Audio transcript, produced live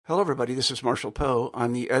Hello, everybody. This is Marshall Poe.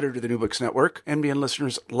 I'm the editor of the New Books Network. NBN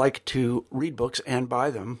listeners like to read books and buy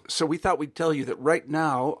them. So we thought we'd tell you that right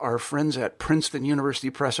now, our friends at Princeton University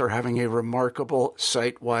Press are having a remarkable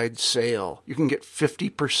site-wide sale. You can get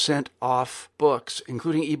 50% off books,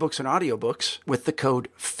 including ebooks and audiobooks, with the code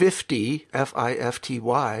 50,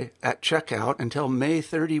 F-I-F-T-Y, at checkout until May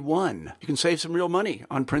 31. You can save some real money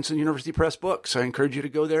on Princeton University Press books. I encourage you to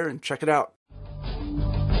go there and check it out.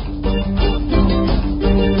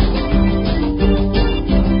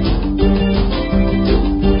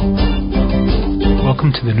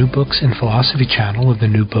 Welcome to the New Books in Philosophy channel of the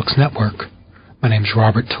New Books Network. My name is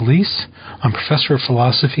Robert Talisse. I'm professor of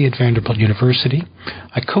philosophy at Vanderbilt University.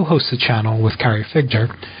 I co-host the channel with Carrie Figdor,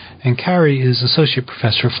 and Carrie is associate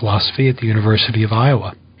professor of philosophy at the University of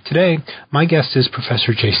Iowa. Today, my guest is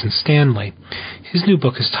Professor Jason Stanley. His new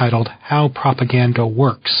book is titled How Propaganda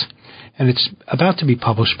Works, and it's about to be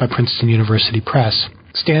published by Princeton University Press.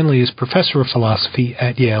 Stanley is professor of philosophy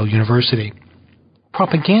at Yale University.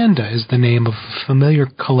 Propaganda is the name of a familiar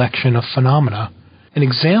collection of phenomena, and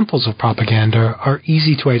examples of propaganda are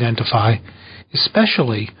easy to identify,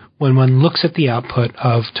 especially when one looks at the output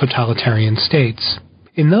of totalitarian states.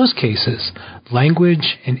 In those cases,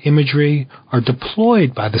 language and imagery are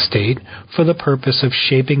deployed by the state for the purpose of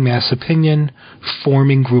shaping mass opinion,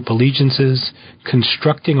 forming group allegiances,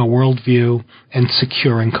 constructing a worldview, and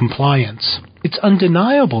securing compliance. It's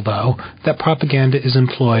undeniable, though, that propaganda is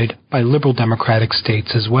employed by liberal democratic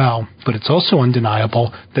states as well. But it's also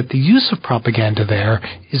undeniable that the use of propaganda there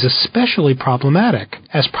is especially problematic,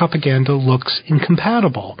 as propaganda looks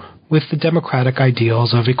incompatible with the democratic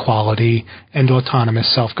ideals of equality and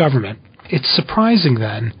autonomous self-government. It's surprising,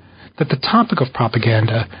 then, that the topic of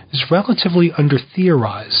propaganda is relatively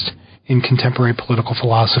under-theorized in contemporary political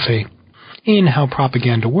philosophy. In How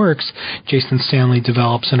Propaganda Works, Jason Stanley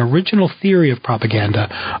develops an original theory of propaganda,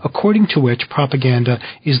 according to which propaganda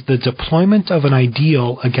is the deployment of an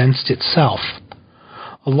ideal against itself.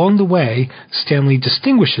 Along the way, Stanley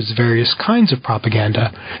distinguishes various kinds of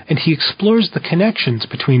propaganda, and he explores the connections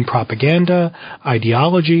between propaganda,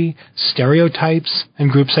 ideology, stereotypes,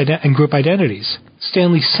 and group identities.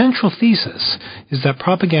 Stanley's central thesis is that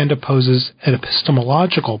propaganda poses an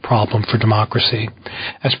epistemological problem for democracy,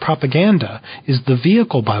 as propaganda is the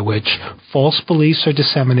vehicle by which false beliefs are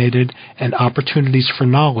disseminated and opportunities for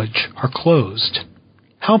knowledge are closed.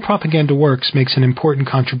 How Propaganda Works makes an important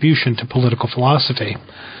contribution to political philosophy.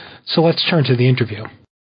 So let's turn to the interview.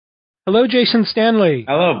 Hello, Jason Stanley.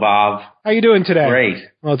 Hello, Bob. How are you doing today? Great.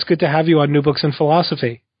 Well, it's good to have you on New Books in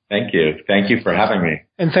Philosophy. Thank you. Thank you for having me.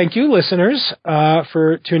 And thank you, listeners,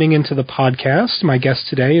 for tuning into the podcast. My guest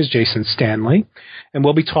today is Jason Stanley, and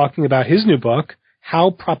we'll be talking about his new book,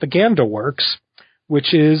 How Propaganda Works,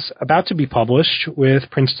 which is about to be published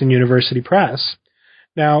with Princeton University Press.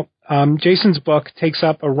 Now, Jason's book takes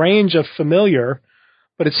up a range of familiar,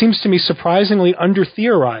 but it seems to me surprisingly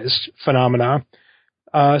under-theorized phenomena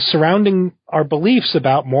surrounding our beliefs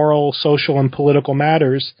about moral, social, and political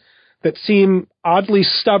matters that seem oddly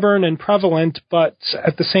stubborn and prevalent, but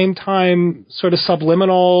at the same time sort of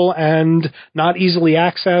subliminal and not easily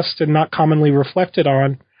accessed and not commonly reflected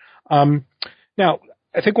on. Now,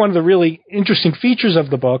 I think one of the really interesting features of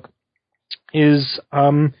the book is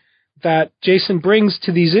that Jason brings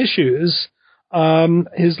to these issues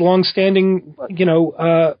his longstanding,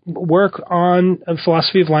 work on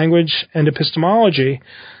philosophy of language and epistemology.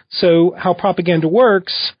 So How Propaganda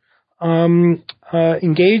Works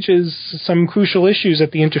engages some crucial issues at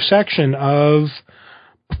the intersection of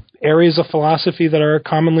areas of philosophy that are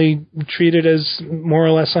commonly treated as more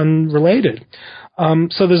or less unrelated.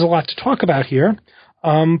 So there's a lot to talk about here.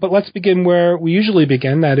 But let's begin where we usually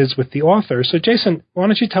begin, that is with the author. So, Jason, why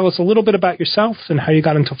don't you tell us a little bit about yourself and how you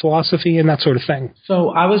got into philosophy and that sort of thing? So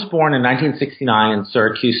I was born in 1969 in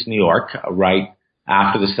Syracuse, New York, right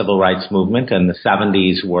after the Civil Rights Movement, and the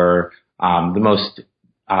 70s were the most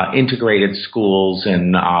integrated schools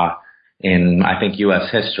in I think, U.S.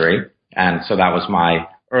 history. And so that was my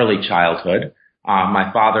early childhood. My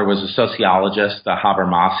father was a sociologist, a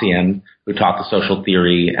Habermasian, who taught the social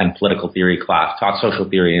theory and political theory class, taught social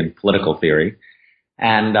theory and political theory.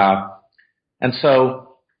 And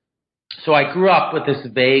so I grew up with this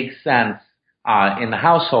vague sense in the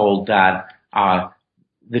household that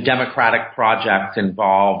the democratic project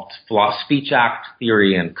involved speech act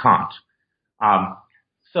theory and Kant.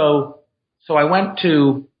 So I went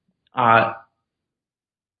to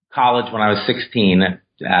college when I was 16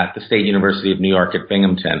 at the State University of New York at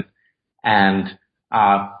Binghamton, and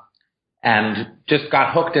just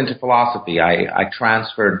got hooked into philosophy. I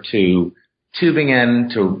transferred to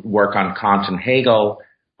Tübingen to work on Kant and Hegel,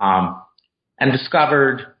 and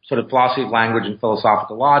discovered sort of philosophy of language and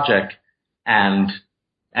philosophical logic, and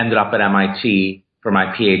ended up at MIT for my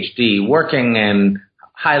PhD, working in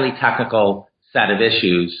highly technical set of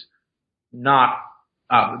issues, not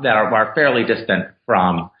that are fairly distant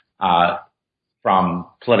from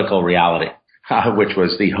political reality, which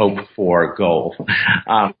was the hoped for goal.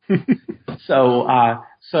 So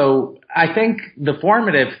I think the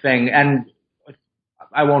formative thing, and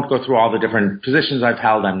I won't go through all the different positions I've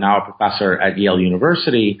held. I'm now a professor at Yale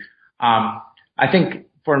University. I think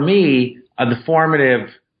for me, the formative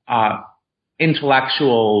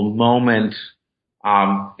intellectual moment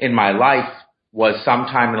in my life was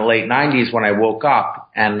sometime in the late 90s when I woke up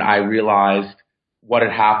and I realized what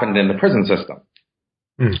had happened in the prison system.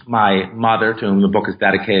 My mother, to whom the book is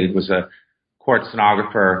dedicated, was a court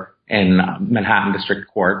stenographer in Manhattan District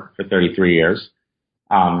Court for 33 years,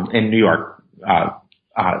 in New York,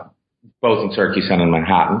 both in Syracuse and in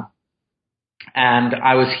Manhattan. And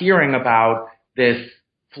I was hearing about this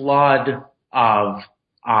flood of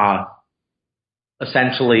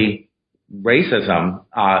essentially racism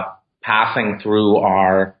passing through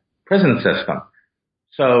our prison system.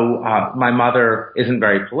 So my mother isn't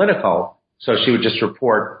very political, so she would just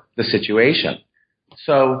report the situation.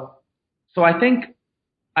 So I think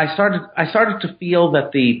I started to feel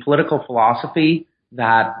that the political philosophy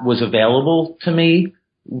that was available to me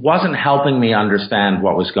wasn't helping me understand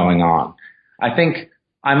what was going on. I think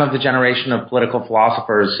I'm of the generation of political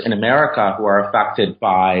philosophers in America who are affected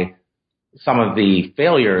by some of the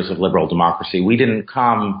failures of liberal democracy. We didn't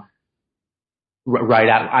come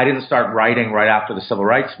I didn't start writing right after the civil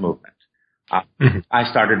rights movement.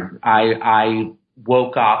 I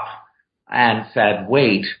woke up and said,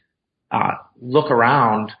 wait, look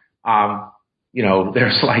around.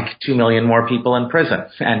 There's like 2 million more people in prison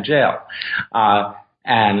and jail.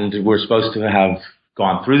 And we're supposed to have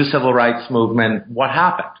gone through the civil rights movement. What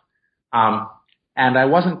happened? And I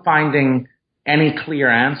wasn't finding any clear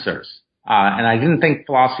answers. And I didn't think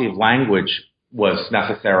philosophy of language was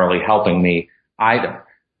necessarily helping me either.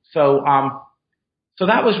 So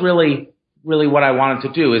that was really what I wanted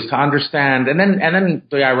to do, is to understand. And then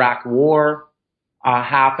the Iraq War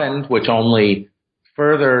happened, which only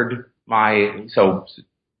furthered so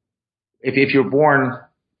if you're born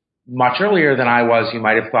much earlier than I was, you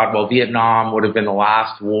might have thought, well, Vietnam would have been the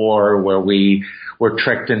last war where we were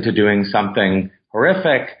tricked into doing something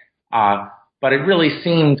horrific. But it really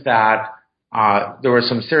seemed that there were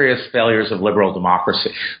some serious failures of liberal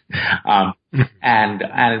democracy, and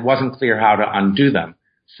it wasn't clear how to undo them.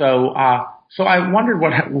 So I wondered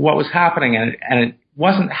what was happening, and it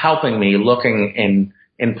wasn't helping me looking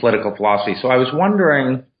in political philosophy. So I was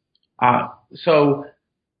wondering. So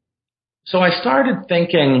I started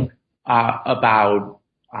thinking about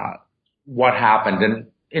what happened. And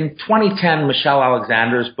in 2010, Michelle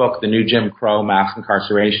Alexander's book, The New Jim Crow: Mass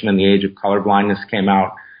Incarceration in the Age of Colorblindness, came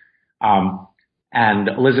out, and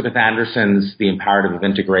Elizabeth Anderson's The Imperative of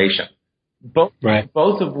Integration, both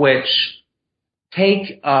of which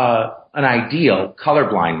take an ideal,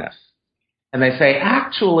 colorblindness, and they say,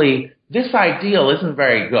 actually, this ideal isn't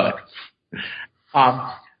very good.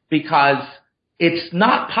 Because it's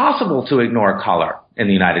not possible to ignore color in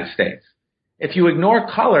the United States. If you ignore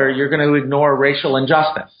color, you're going to ignore racial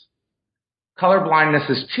injustice. Colorblindness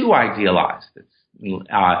is too idealized.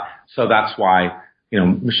 So that's why,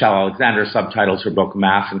 Michelle Alexander subtitles her book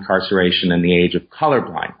Mass Incarceration in the Age of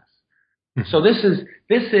Colorblindness. So this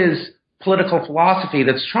is political philosophy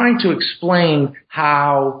that's trying to explain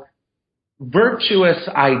how virtuous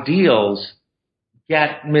ideals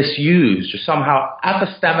get misused or somehow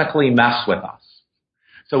epistemically mess with us,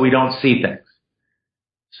 so we don't see things.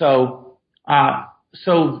 So I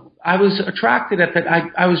was attracted at that.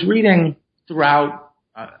 I was reading throughout.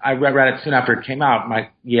 I read it soon after it came out. My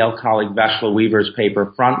Yale colleague Veshla Weaver's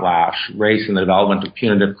paper, Frontlash: Race and the Development of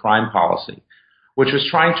Punitive Crime Policy, which was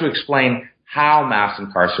trying to explain how mass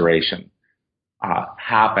incarceration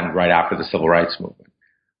happened right after the civil rights movement.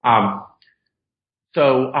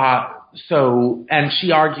 And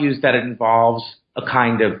she argues that it involves a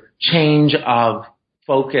kind of change of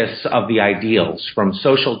focus of the ideals from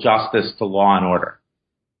social justice to law and order.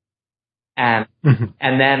 And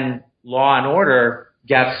then law and order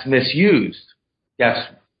gets misused.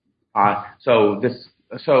 So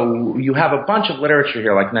you have a bunch of literature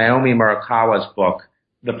here, like Naomi Murakawa's book,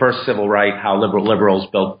 The First Civil Right: How Liberals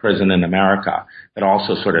Built Prison in America, that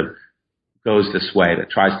also sort of goes this way, that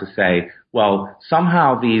tries to say, well,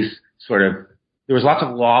 somehow there was lots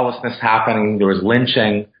of lawlessness happening, there was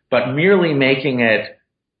lynching, but merely making it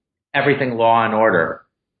everything law and order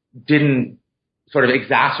didn't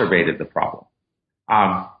exacerbated the problem.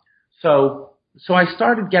 So so I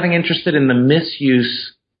started getting interested in the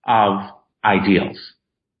misuse of ideals.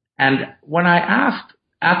 And when I asked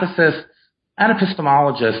ethicists and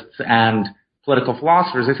epistemologists and political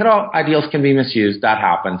philosophers, they said, oh, ideals can be misused. That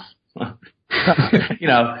happens.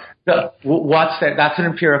 What's that? That's an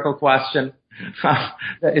empirical question.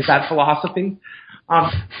 Is that philosophy?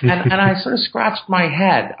 And I sort of scratched my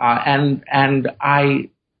head, and I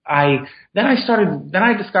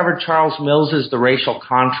discovered Charles Mills's The Racial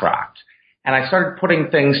Contract, and I started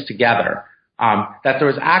putting things together. That there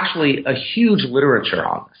was actually a huge literature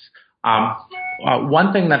on this.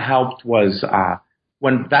 One thing that helped was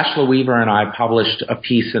when Veshla Weaver and I published a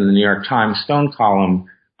piece in the New York Times Stone column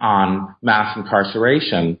on mass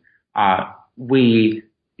incarceration. We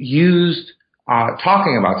used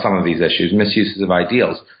talking about some of these issues, misuses of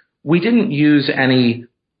ideals. We didn't use any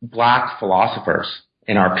black philosophers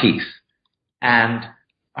in our piece. And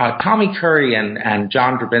Tommy Curry and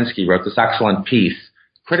John Drabinski wrote this excellent piece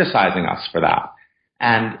criticizing us for that.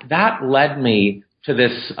 And that led me to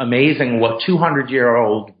this amazing,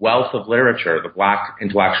 200-year-old wealth of literature, the black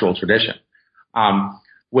intellectual tradition,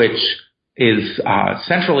 which is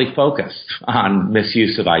centrally focused on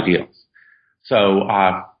misuse of ideals. So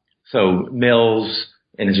Mills,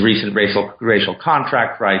 in his recent racial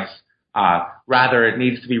contract, writes, rather, it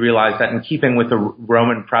needs to be realized that in keeping with the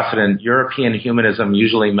Roman precedent, European humanism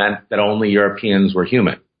usually meant that only Europeans were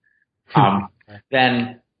human.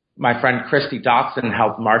 Then my friend Christy Dotson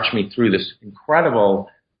helped march me through this incredible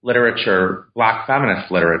literature, black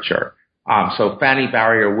feminist literature. So Fanny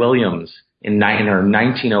Barrier Williams, in her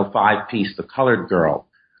 1905 piece, The Colored Girl,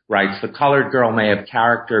 writes, the colored girl may have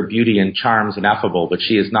character, beauty, and charms ineffable, but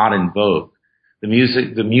she is not in vogue. The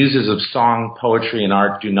muses of song, poetry, and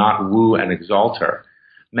art do not woo and exalt her.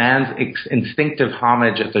 Man's instinctive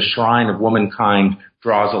homage at the shrine of womankind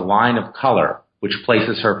draws a line of color, which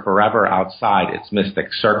places her forever outside its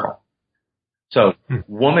mystic circle. So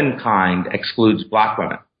womankind excludes black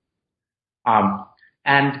women.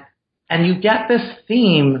 And you get this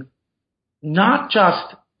theme not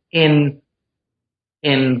just in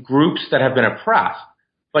groups that have been oppressed,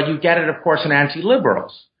 but you get it, of course, in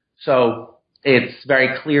anti-liberals. So it's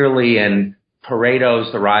very clearly in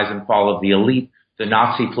Pareto's The Rise and Fall of the Elite. The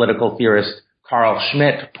Nazi political theorist Carl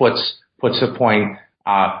Schmitt puts a point,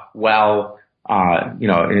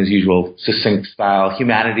 in his usual succinct style,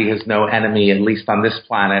 humanity has no enemy, at least on this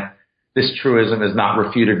planet. This truism is not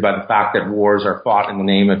refuted by the fact that wars are fought in the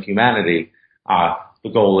name of humanity. The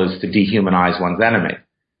goal is to dehumanize one's enemy.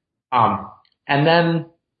 And then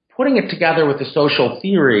putting it together with the social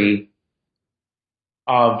theory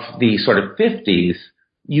of the sort of 50s,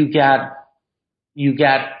 you get,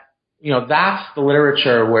 that's the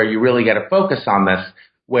literature where you really get a focus on this,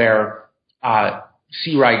 where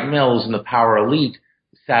C. Wright Mills in The Power Elite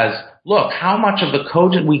says, look, how much of the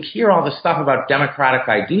cogent, we hear all this stuff about democratic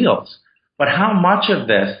ideals, but how much of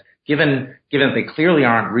this, given that they clearly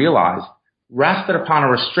aren't realized, rested upon a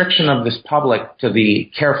restriction of this public to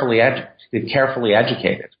the carefully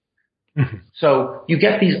educated. Mm-hmm. So you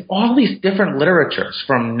get all these different literatures,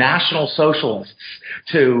 from National Socialists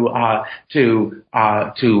to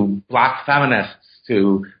black feminists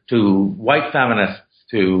to white feminists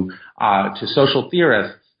to social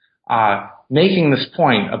theorists, making this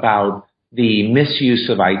point about the misuse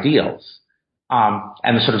of ideals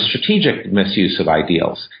and the sort of strategic misuse of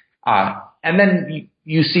ideals. And then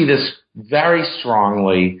you see this very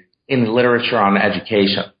strongly in the literature on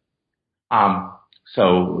education.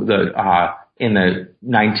 In the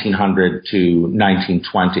 1900 to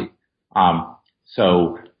 1920.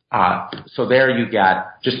 So there you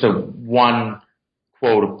get just one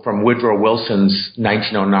quote from Woodrow Wilson's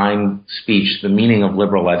 1909 speech, The Meaning of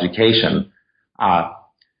Liberal Education.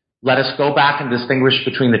 Let us go back and distinguish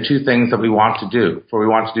between the two things that we want to do, for we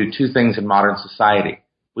want to do two things in modern society.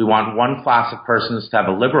 We want one class of persons to have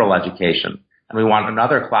a liberal education, and we want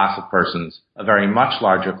another class of persons, a very much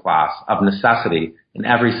larger class, of necessity in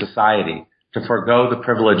every society, to forego the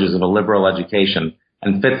privileges of a liberal education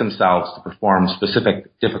and fit themselves to perform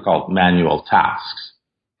specific, difficult manual tasks.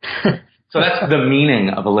 So that's the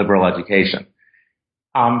meaning of a liberal education.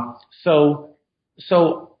 So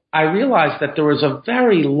I realized that there's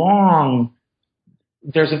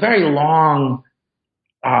very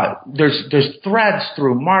threads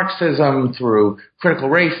through Marxism, through critical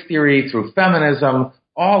race theory, through feminism,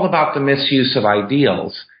 all about the misuse of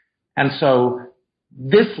ideals. And so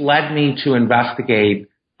this led me to investigate,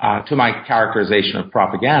 to my characterization of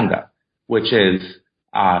propaganda, which is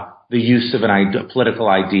the use of a political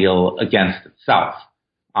ideal against itself.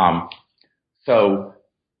 So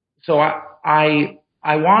I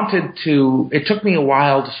wanted to, it took me a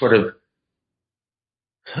while to sort of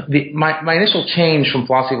my initial change from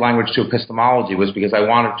philosophy of language to epistemology was because I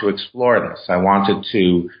wanted to explore this. I wanted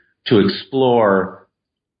to explore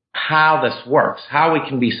how this works, how we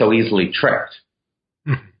can be so easily tricked.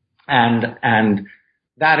 And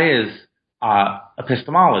that is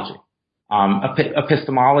epistemology.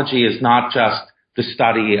 Epistemology is not just the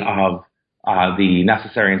study of the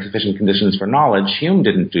necessary and sufficient conditions for knowledge. Hume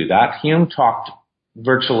didn't do that. Hume talked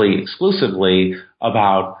virtually exclusively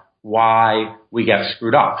about why we get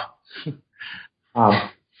screwed up.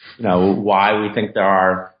 Why we think there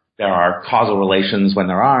are causal relations when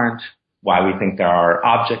there aren't, why we think there are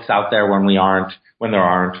objects out there when there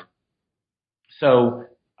aren't. So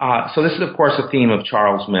this is, of course, a theme of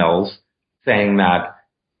Charles Mills, saying that,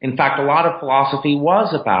 in fact, a lot of philosophy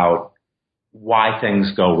was about why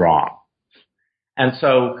things go wrong. And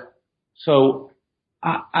so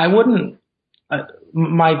I wouldn't,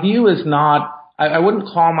 my view is not, I wouldn't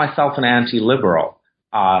call myself an anti-liberal.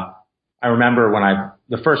 I remember when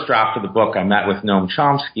the first draft of the book, I met with Noam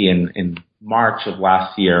Chomsky in March of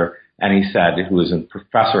last year, and he said, who was a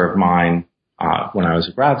professor of mine when I was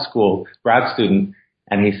a grad student,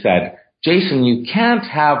 and he said, Jason, you can't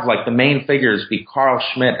have like the main figures be Carl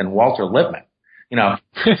Schmitt and Walter Lippmann. You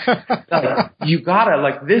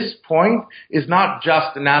gotta, this point is not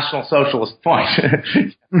just a National Socialist point.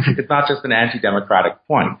 It's not just an anti-democratic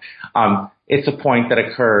point. It's a point that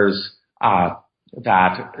occurs,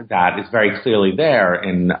 that is very clearly there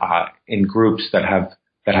in groups that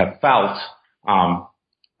have felt,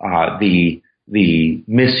 the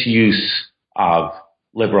misuse of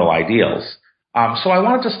liberal ideals. So I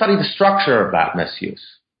wanted to study the structure of that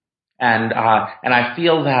misuse. And I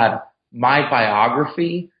feel that my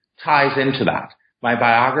biography ties into that. My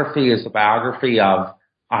biography is a biography of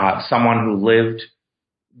someone who lived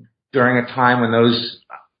during a time when those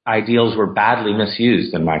ideals were badly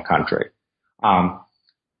misused in my country.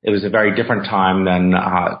 It was a very different time than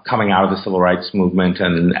coming out of the civil rights movement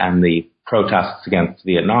and the protests against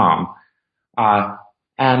Vietnam.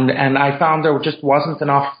 And I found there just wasn't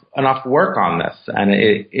enough work on this, and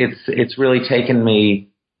it's really taken me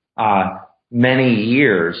many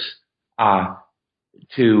years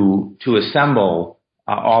to assemble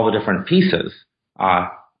all the different pieces. I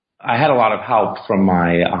had a lot of help from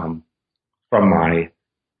my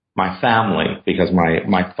family, because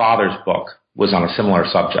my father's book was on a similar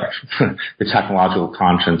subject, the technological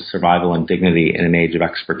conscience, survival and dignity in an age of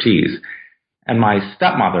expertise. And my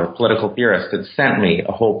stepmother, a political theorist, had sent me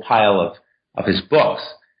a whole pile of his books.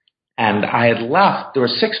 And I had left, there were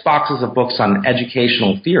 6 boxes of books on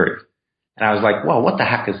educational theory. And I was like, well, what the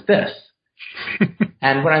heck is this?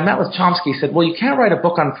 And when I met with Chomsky, he said, well, you can't write a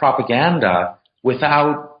book on propaganda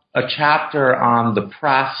without a chapter on the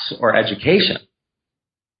press or education.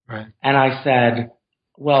 Right. And I said,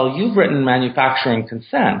 well, you've written Manufacturing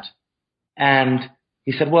Consent. And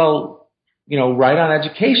he said, well, write on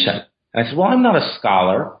education. And I said, well, I'm not a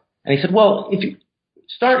scholar. And he said, well, if you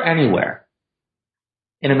start anywhere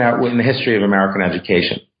in the history of American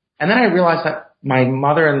education. And then I realized that my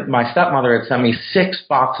mother and my stepmother had sent me 6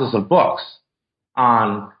 boxes of books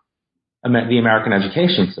on the American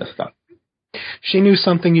education system. She knew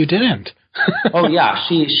something you didn't. Oh yeah,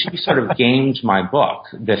 she sort of gamed my book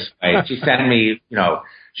this way. She sent me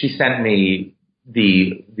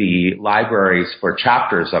the libraries for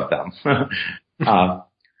chapters of them. And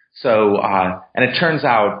it turns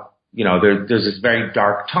out, there's this very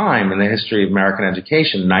dark time in the history of American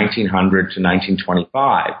education, 1900 to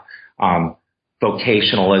 1925.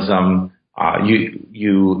 Vocationalism.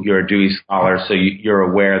 You're a Dewey scholar, so you're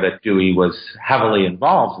aware that Dewey was heavily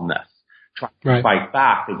involved in this, trying to fight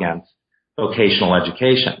back against vocational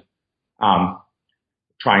education,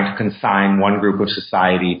 trying to consign one group of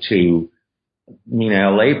society to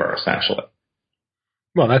menial labor, essentially.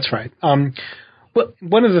 Well, that's right. But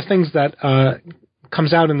one of the things that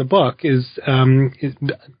comes out in the book is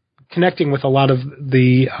connecting with a lot of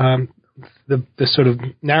the sort of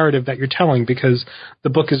narrative that you're telling, because the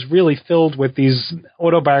book is really filled with these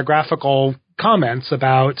autobiographical comments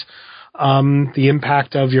about the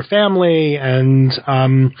impact of your family and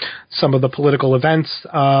some of the political events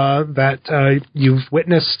that you've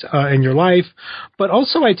witnessed in your life. But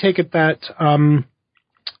also I take it that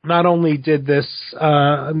not only did this,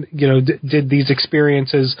 did these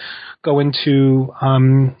experiences go into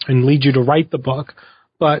and lead you to write the book,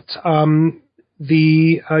 but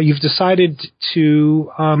you've decided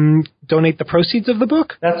to donate the proceeds of the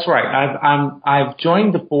book? That's right. I've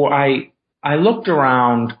joined the board. I looked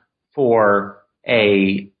around for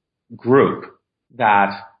a group that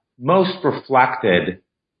most reflected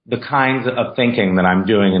the kinds of thinking that I'm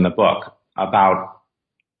doing in the book about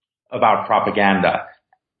propaganda.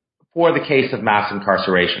 for the case of mass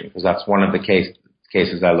incarceration, because that's one of the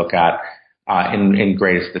cases I look at in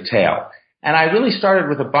greatest detail. And I really started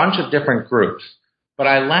with a bunch of different groups, but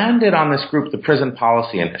I landed on this group, the Prison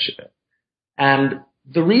Policy Initiative. And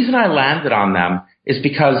the reason I landed on them is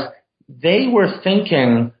because they were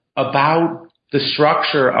thinking about the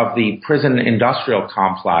structure of the prison industrial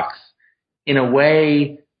complex in a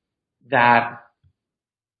way that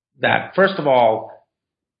first of all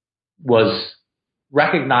was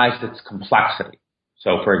recognized its complexity.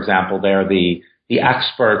 So, for example, they're the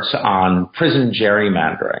experts on prison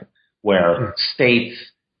gerrymandering, where states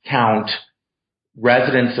count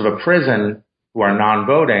residents of a prison who are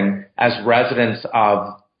non-voting as residents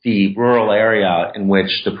of the rural area in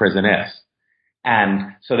which the prison is.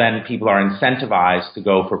 And so then people are incentivized to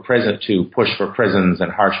go for prison, to push for prisons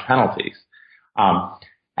and harsh penalties.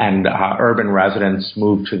 Urban residents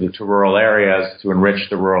move to rural areas to enrich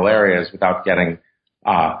the rural areas without getting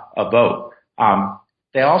a vote.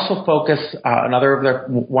 They also focus,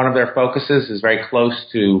 one of their focuses is very close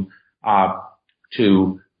to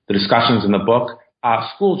the discussions in the book,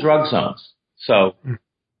 school drug zones. So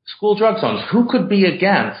school drug zones, who could be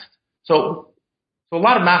against? So a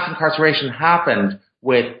lot of mass incarceration happened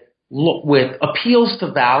with appeals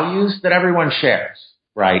to values that everyone shares,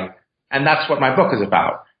 right? And that's what my book is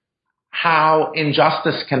about. How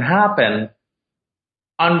injustice can happen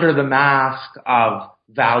under the mask of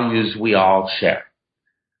values we all share.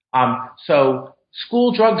 So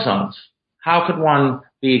school drug zones, how could one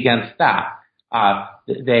be against that?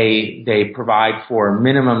 They provide for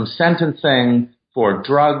minimum sentencing for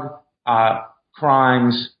drug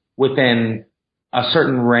crimes within a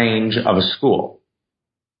certain range of a school.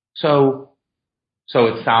 So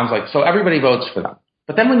it sounds like, so everybody votes for them.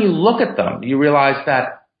 But then when you look at them, you realize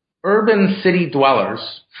that urban city dwellers,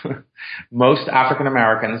 most African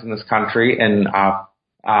Americans in this country, and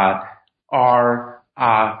all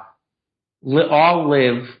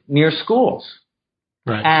live near schools.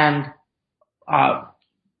 Right. And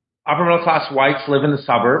upper middle class whites live in the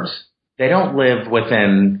suburbs. They don't live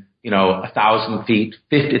within 1,000 feet.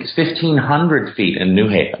 It's 1,500 feet in New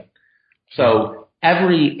Haven. So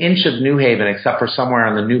every inch of New Haven, except for somewhere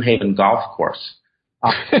on the New Haven golf course,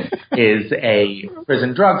 is a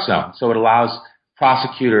prison drug zone. So it allows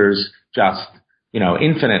prosecutors just,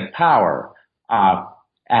 infinite power.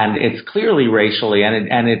 And it's clearly racially,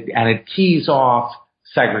 and it keys off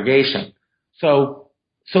segregation. So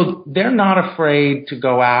they're not afraid to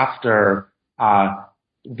go after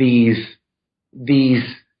these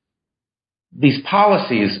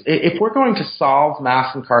policies. If we're going to solve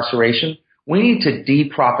mass incarceration, we need to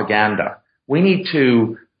de-propaganda. We need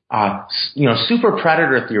to, super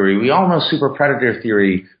predator theory. We all know super predator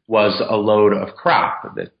theory was a load of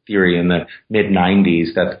crap. The theory in the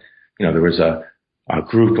mid-90s that, there was a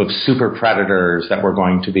group of super predators that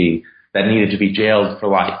needed to be jailed for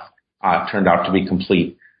life, turned out to be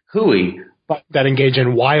complete hooey. But that engage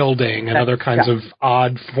in wilding and other kinds of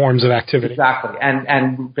odd forms of activity. Exactly.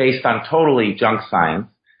 And based on totally junk science,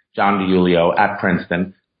 John DiIulio at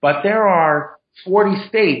Princeton. But there are 40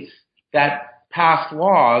 states that passed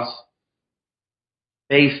laws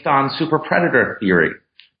based on super predator theory.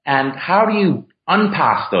 And how do you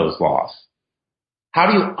unpass those laws? How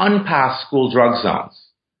do you unpass school drug zones?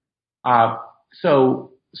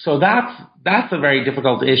 So that's a very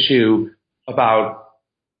difficult issue about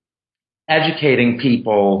educating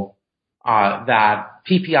people that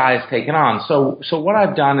PPI has taken on. So what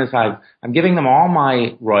I've done is I'm giving them all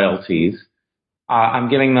my royalties. I'm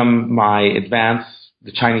giving them my advance,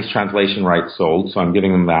 the Chinese translation rights sold, so I'm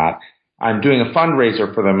giving them that. I'm doing a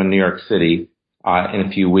fundraiser for them in New York City in a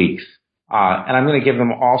few weeks. And I'm going to give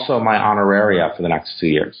them also my honoraria for the next 2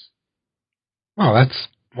 years. Oh, that's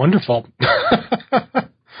wonderful.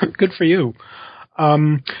 Good for you.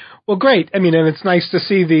 Well, great. I mean, and it's nice to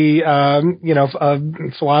see the,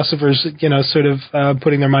 philosophers, sort of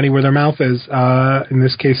putting their money where their mouth is, in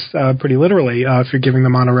this case, pretty literally, if you're giving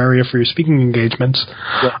them honoraria for your speaking engagements.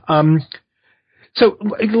 Yeah. So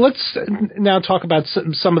let's now talk about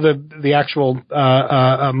some of the actual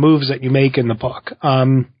moves that you make in the book.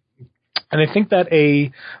 And I think that a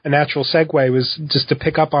natural segue was just to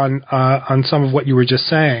pick up on some of what you were just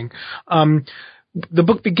saying. The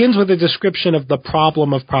book begins with a description of the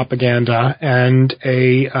problem of propaganda and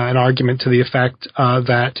an argument to the effect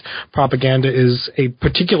that propaganda is a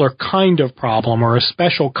particular kind of problem or a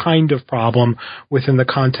special kind of problem within the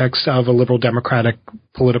context of a liberal democratic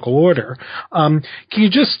political order. Can you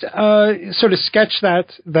just sort of sketch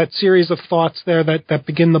that series of thoughts there that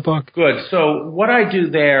begin the book? Good. So what I do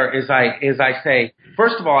there is I say,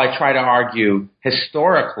 first of all, I try to argue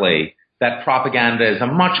historically that propaganda is a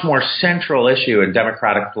much more central issue in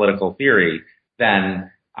democratic political theory than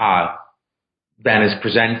is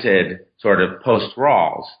presented sort of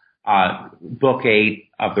post-Rawls. Book 8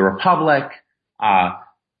 of the Republic,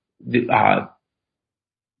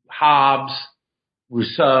 Hobbes,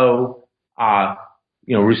 Rousseau.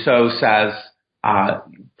 Rousseau says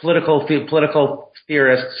political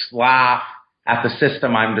theorists laugh at the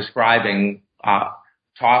system I'm describing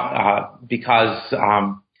because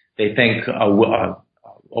they think a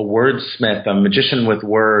wordsmith, a magician with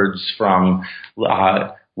words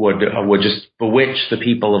would just bewitch the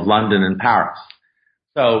people of London and Paris.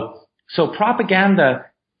 So propaganda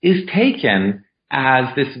is taken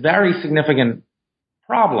as this very significant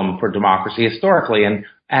problem for democracy historically, and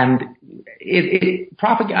I'm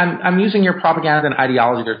using your propaganda and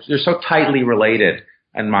ideology. They're so tightly related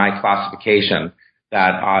in my classification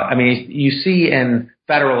that you see in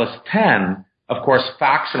Federalist 10, of course,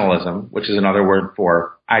 factionalism, which is another word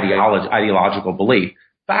for ideological belief.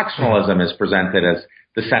 Factionalism is presented as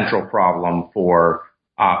the central problem for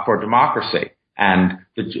democracy, and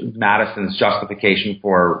Madison's justification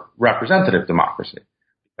for representative democracy.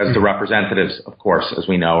 Because the representatives, of course, as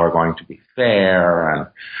we know, are going to be fair and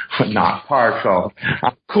not partial.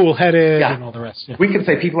 Cool-headed and all the rest. Yeah. We can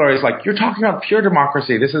say people are always like, you're talking about pure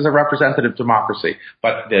democracy. This is a representative democracy.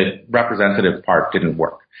 But the representative part didn't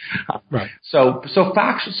work. Right. So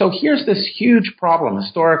here's this huge problem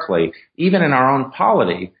historically, even in our own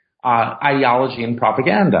polity, ideology and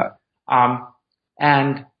propaganda.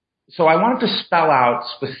 And so I wanted to spell out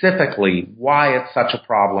specifically why it's such a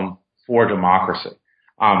problem for democracy.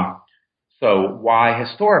 So why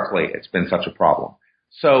historically it's been such a problem.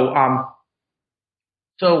 So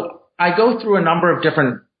I go through a number of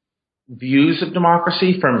different views of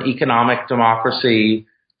democracy, from economic democracy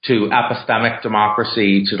to epistemic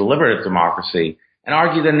democracy to deliberative democracy, and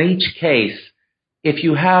argue that in each case, if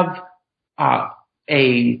you have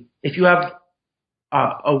a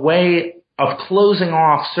way of closing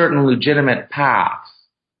off certain legitimate paths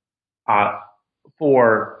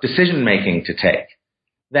for decision making to take,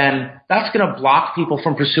 then that's going to block people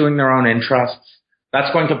from pursuing their own interests.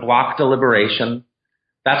 That's going to block deliberation.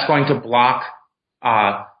 That's going to block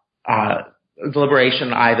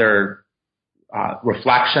deliberation, either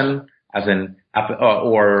reflection, as in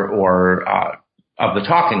or of the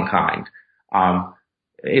talking kind.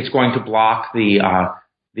 It's going to block the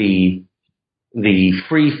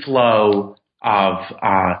free flow of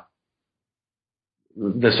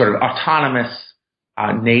the sort of autonomous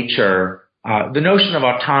nature. The notion of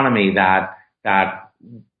autonomy that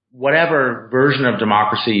whatever version of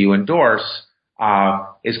democracy you endorse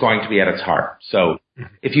is going to be at its heart. So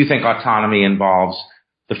if you think autonomy involves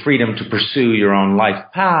the freedom to pursue your own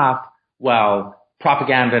life path, well,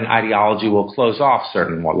 propaganda and ideology will close off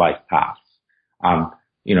certain life paths.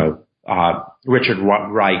 Richard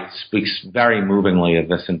Wright speaks very movingly of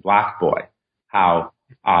this in Black Boy, how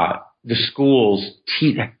the schools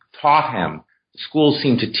taught him. Schools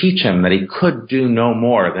seemed to teach him that he could do no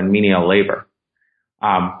more than menial labor,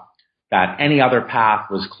 that any other path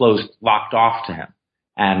was locked off to him.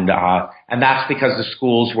 And that's because the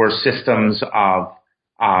schools were systems of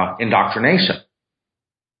indoctrination,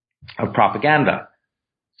 of propaganda.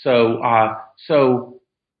 So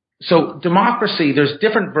democracy, there's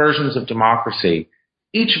different versions of democracy.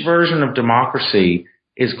 Each version of democracy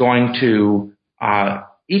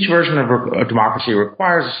democracy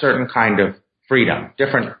requires a certain kind of freedom,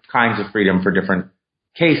 different kinds of freedom for different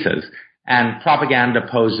cases. And propaganda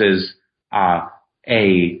poses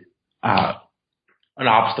an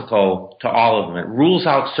obstacle to all of them. It rules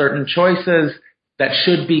out certain choices that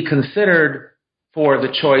should be considered for the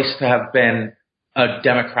choice to have been a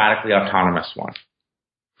democratically autonomous one.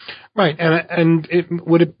 Right, and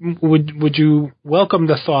would you welcome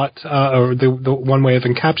the thought, or the one way of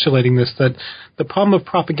encapsulating this, that the problem of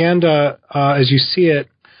propaganda, as you see it,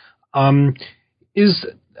 is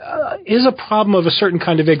a problem of a certain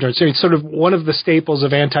kind of ignorance. I mean, sort of one of the staples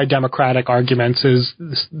of anti-democratic arguments is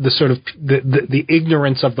the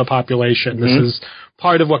ignorance of the population. Mm-hmm. This is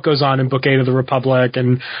part of what goes on in Book 8 of the Republic,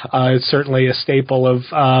 and it's certainly a staple of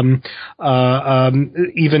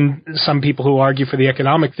even some people who argue for the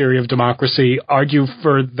economic theory of democracy argue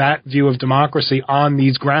for that view of democracy on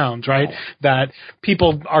these grounds, right? That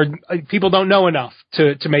people don't know enough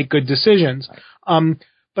to make good decisions.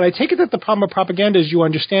 But I take it that the problem of propaganda, as you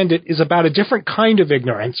understand it, is about a different kind of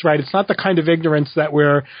ignorance, right? It's not the kind of ignorance that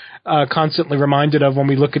we're constantly reminded of when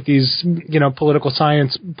we look at these, political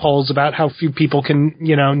science polls about how few people can,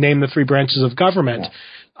 name the three branches of government.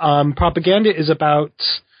 Propaganda is about,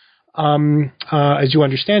 as you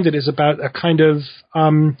understand it, is about a kind of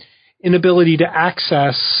inability to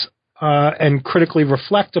access and critically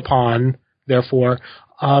reflect upon, therefore,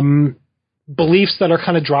 beliefs that are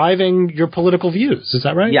kind of driving your political views. Is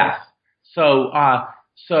that right? Yes. So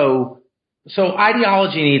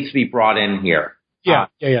ideology needs to be brought in here. Yeah.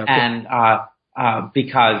 And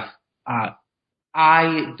because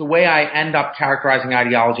the way I end up characterizing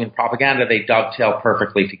ideology and propaganda, they dovetail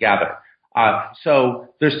perfectly together. So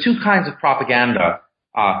there's two kinds of propaganda.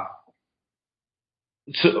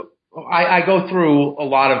 So I go through a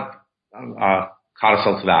lot of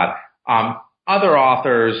codicils to that. Other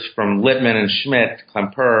authors from Littman and Schmidt,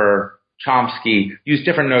 Klemperer, Chomsky use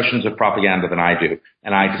different notions of propaganda than I do,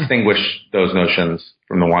 and I distinguish those notions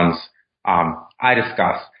from the ones I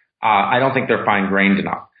discuss. I don't think they're fine-grained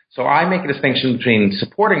enough. So I make a distinction between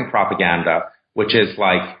supporting propaganda, which is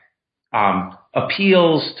like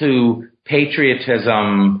appeals to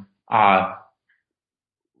patriotism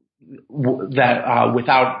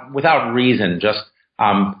without reason, just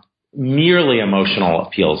merely emotional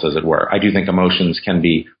appeals, as it were. I do think emotions can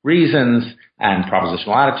be reasons and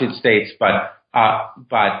propositional attitude states, but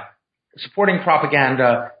supporting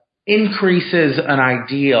propaganda increases an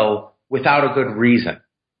ideal without a good reason.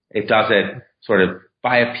 It does it sort of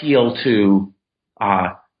by appeal to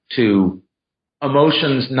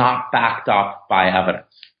emotions not backed up by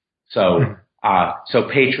evidence. So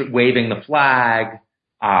waving the flag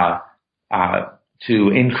to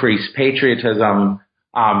increase patriotism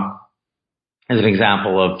is an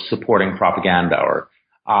example of supporting propaganda,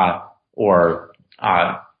 or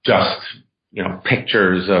just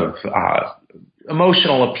pictures of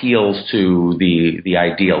emotional appeals to the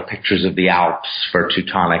ideal, pictures of the Alps for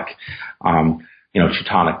Teutonic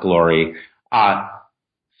glory. But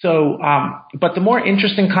the more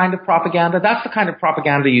interesting kind of propaganda, that's the kind of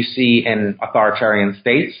propaganda you see in authoritarian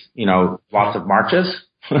states, lots of marches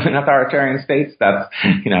in authoritarian states. That's,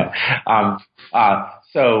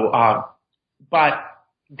 but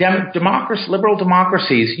liberal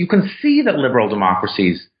democracies, you can see that liberal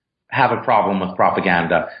democracies have a problem with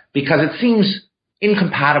propaganda because it seems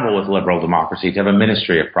incompatible with liberal democracy to have a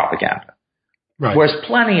ministry of propaganda. Right. Whereas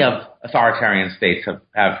plenty of authoritarian states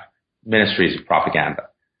have ministries of propaganda.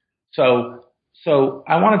 So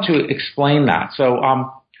I wanted to explain that. So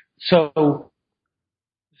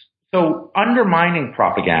undermining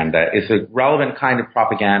propaganda is a relevant kind of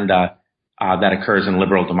propaganda that occurs in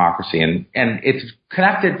liberal democracy, and it's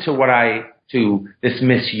connected to this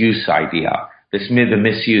misuse idea, the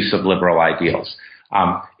misuse of liberal ideals.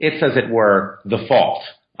 It's, as it were, the fault.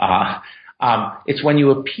 It's when you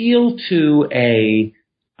appeal to an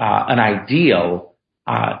ideal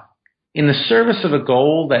in the service of a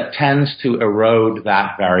goal that tends to erode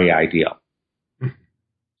that very ideal.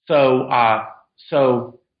 So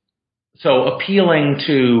appealing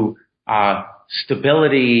to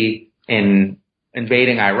stability in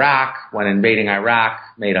invading Iraq, when invading Iraq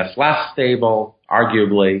made us less stable,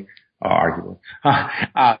 arguably,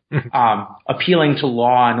 appealing to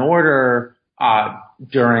law and order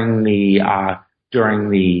during the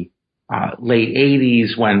late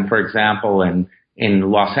 80s, when, for example,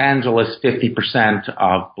 in Los Angeles, 50%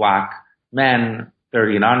 of black men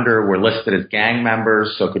 30 and under were listed as gang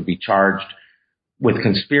members, so could be charged with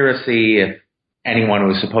conspiracy if anyone who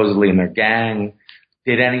was supposedly in their gang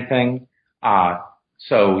did anything.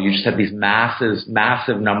 So you just had these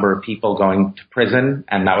massive number of people going to prison,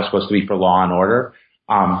 and that was supposed to be for law and order.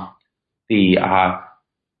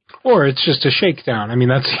 Or it's just a shakedown. I mean,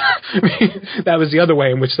 that was the other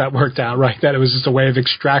way in which that worked out, right? That it was just a way of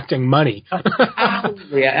extracting money.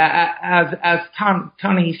 Absolutely. As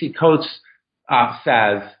Ta-Nehisi Coates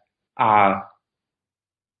says,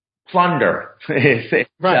 plunder is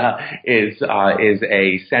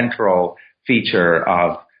a central feature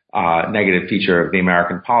of negative feature of the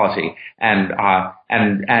American polity, and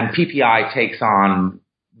PPI takes on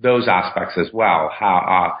those aspects as well,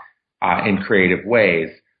 in creative ways.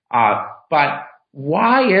 But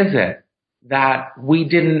why is it that we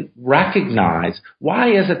didn't recognize? Why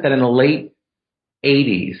is it that in the late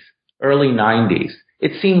 80s, early 90s,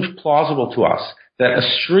 it seemed plausible to us that a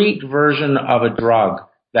street version of a drug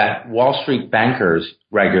that Wall Street bankers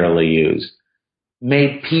regularly use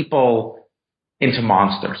made people into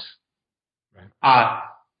monsters? Right.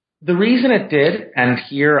 The reason it did, and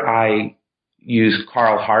here I use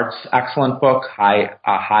Carl Hart's excellent book, High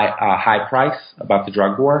Price, about the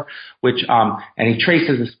drug war, which and he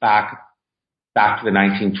traces this back to the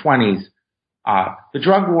 1920s. The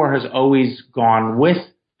drug war has always gone with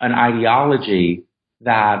an ideology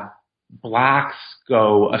that blacks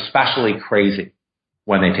go especially crazy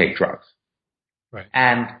when they take drugs. Right.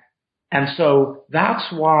 And so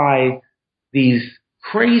that's why these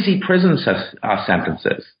crazy prison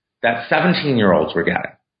sentences that 17-year-olds were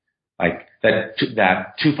getting, like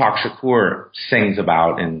that Tupac Shakur sings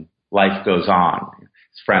about in Life Goes On.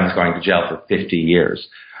 His friend's going to jail for 50 years.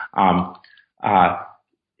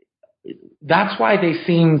 That's why they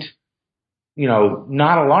seemed,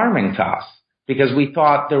 not alarming to us, because we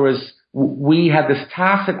thought we had this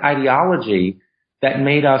tacit ideology that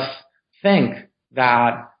made us think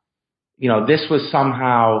that, this was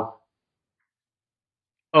somehow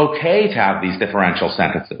okay to have these differential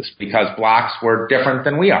sentences because blacks were different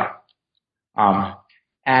than we are.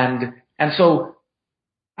 And so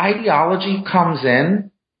ideology comes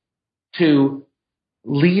in to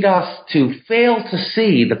lead us to fail to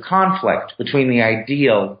see the conflict between the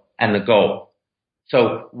ideal and the goal.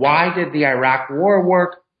 So why did the Iraq War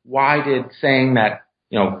work? Why did saying that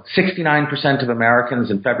 69% of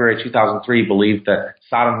Americans in February 2003 believed that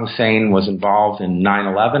Saddam Hussein was involved in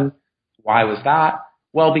 9/11? Why was that?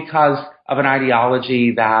 Well, because of an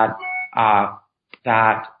ideology that our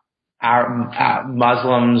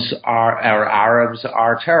Muslims or Arabs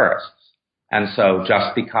are terrorists, and so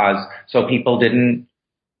so people didn't,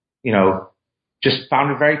 just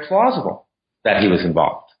found it very plausible that he was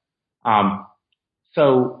involved.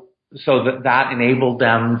 So that enabled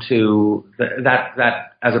them to,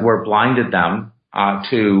 that as it were blinded them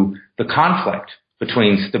to the conflict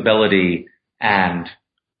between stability and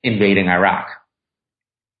invading Iraq.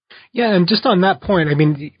 Yeah, and just on that point, I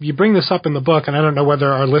mean, you bring this up in the book, and I don't know whether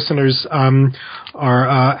our listeners are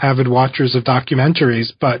avid watchers of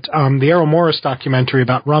documentaries, but the Errol Morris documentary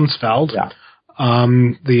about Rumsfeld,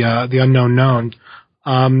 the Unknown Known,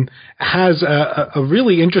 has a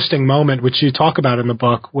really interesting moment, which you talk about in the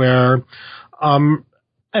book, where, and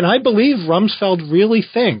I believe Rumsfeld really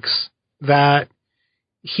thinks that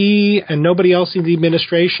he and nobody else in the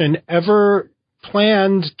administration ever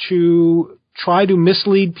planned to try to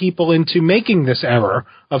mislead people into making this error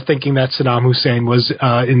of thinking that Saddam Hussein was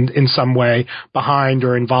in some way behind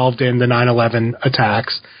or involved in the 9/11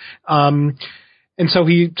 attacks. And so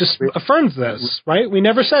he just affirms this, right? We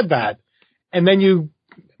never said that. And then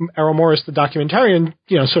Errol Morris, the documentarian,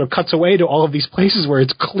 sort of cuts away to all of these places where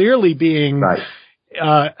it's clearly being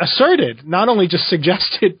asserted, not only just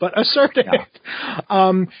suggested, but asserted. Yeah.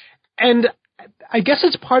 And I guess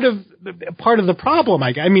it's part of the problem.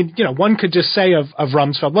 I mean, one could just say of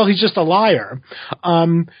Rumsfeld, well, he's just a liar.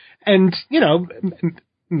 And,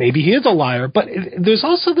 maybe he is a liar, but there's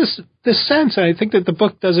also this sense, and I think that the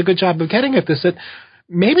book does a good job of getting at this, that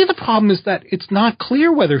maybe the problem is that it's not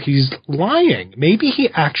clear whether he's lying. Maybe he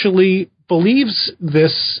actually believes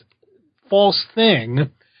this false thing,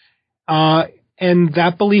 and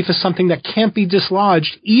that belief is something that can't be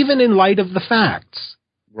dislodged, even in light of the facts.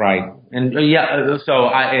 Right, and so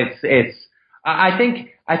I think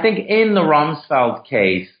in the Rumsfeld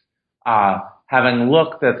case, having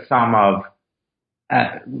looked at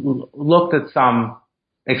some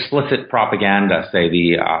explicit propaganda, say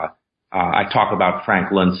I talk about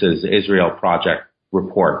Frank Luntz's Israel Project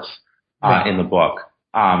reports in the book,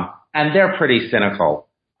 and they're pretty cynical.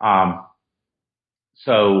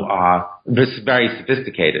 This is very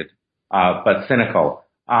sophisticated, but cynical.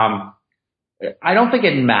 I don't think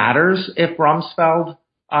it matters if Rumsfeld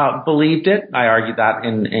believed it. I argue that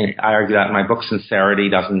in my book. Sincerity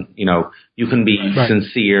doesn't, you can be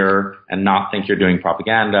sincere and not think you're doing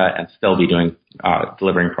propaganda and still be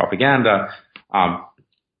delivering propaganda,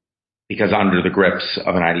 because under the grips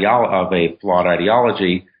of a flawed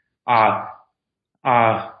ideology. But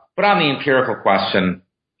on the empirical question,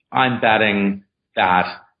 I'm betting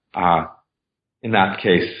that in that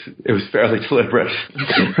case, it was fairly deliberate.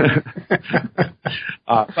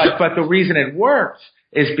 But the reason it worked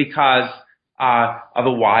is because of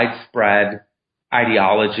a widespread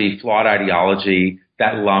ideology, flawed ideology,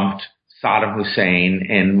 that lumped Saddam Hussein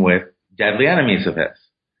in with deadly enemies of his.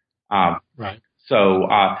 So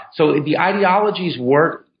the ideologies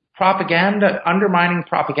work. Undermining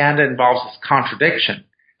propaganda involves this contradiction.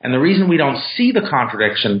 And the reason we don't see the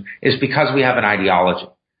contradiction is because we have an ideology.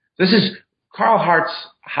 This is Carl Hart's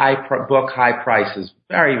book, High Price, is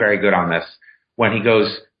very, very good on this, when he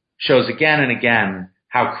shows again and again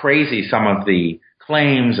how crazy some of the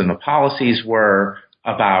claims and the policies were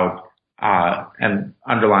about and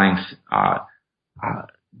underlying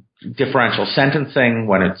differential sentencing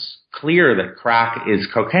when it's clear that crack is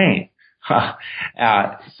cocaine.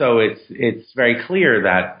 So it's very clear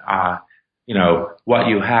that what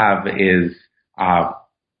you have is a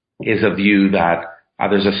view that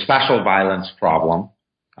there's a special violence problem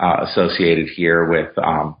associated here with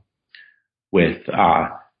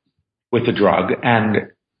the drug, and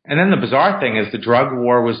then the bizarre thing is the drug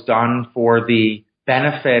war was done for the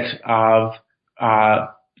benefit of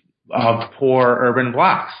poor urban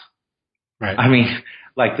blacks. Right. I mean,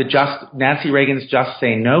 like Nancy Reagan's Just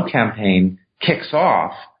Say No campaign kicks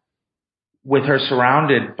off with her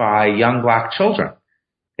surrounded by young black children.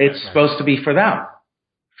 It's supposed to be for them.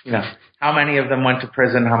 You know, how many of them went to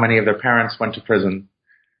prison? How many of their parents went to prison?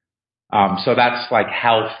 So that's like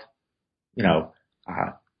health,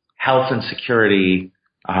 health and security,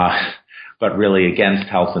 but really against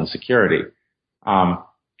health and security.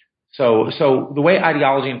 So the way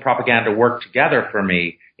ideology and propaganda work together for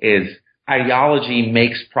me is ideology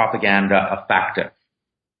makes propaganda effective.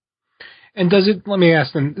 And does it, let me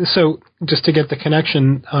ask then, so just to get the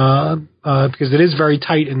connection, because it is very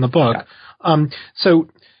tight in the book. Yeah. So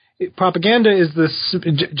propaganda is this,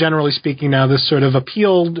 generally speaking now, this sort of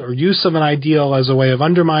appeal or use of an ideal as a way of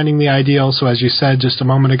undermining the ideal. So as you said just a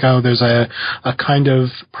moment ago, there's a kind of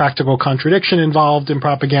practical contradiction involved in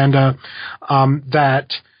propaganda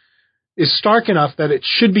that is stark enough that it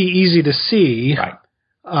should be easy to see. Right.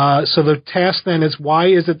 So the task then is, why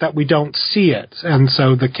is it that we don't see it? And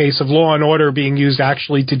so the case of Law and Order being used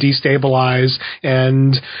actually to destabilize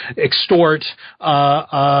and extort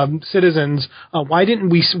citizens, why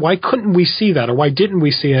couldn't we see that, or why didn't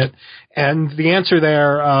we see it? And the answer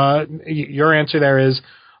there, your answer there is,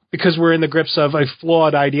 because we're in the grips of a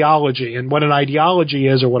flawed ideology. And what an ideology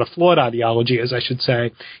is, or what a flawed ideology is, I should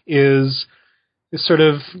say, is this sort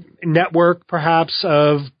of network, perhaps,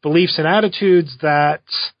 of beliefs and attitudes that,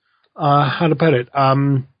 how to put it,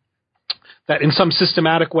 that in some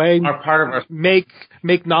systematic way are part of our make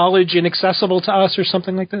knowledge inaccessible to us, or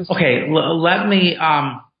something like this. Okay, let me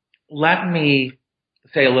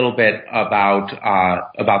say a little bit about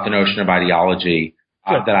the notion of ideology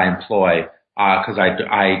that I employ, because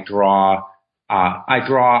I draw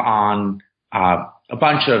on a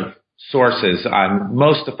bunch of sources. I'm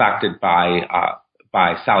most affected by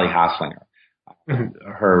Sally Haslinger. Mm-hmm.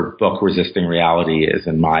 Her book Resisting Reality is,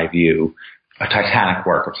 in my view, a titanic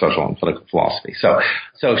work of social and political philosophy. So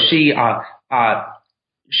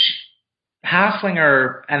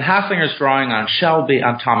Haslinger's drawing on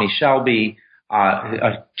Tommy Shelby,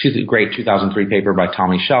 a great 2003 paper by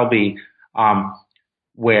Tommy Shelby,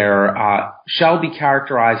 where Shelby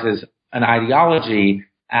characterizes an ideology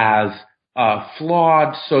as a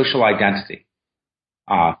flawed social identity,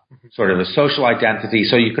 sort of a social identity.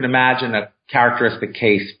 So you could imagine a characteristic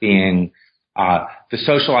case being the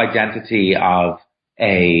social identity of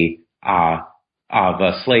a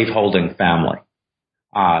slaveholding family.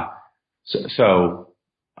 My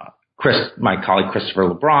colleague Christopher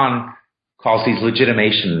LeBron calls these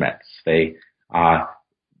legitimation myths.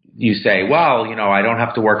 You say, well, I don't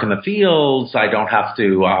have to work in the fields. I don't have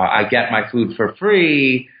to, I get my food for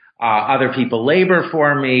free. Other people labor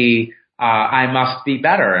for me. I must be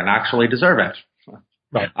better and actually deserve it.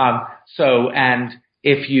 Right. And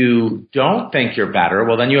if you don't think you're better,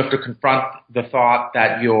 well, then you have to confront the thought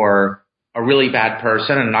that you're a really bad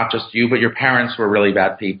person, and not just you, but your parents were really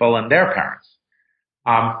bad people and their parents.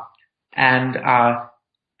 And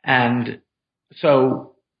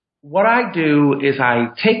so what I do is I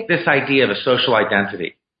take this idea of a social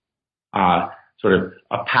identity, sort of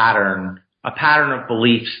a pattern of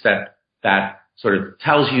beliefs that sort of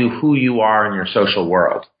tells you who you are in your social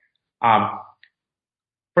world.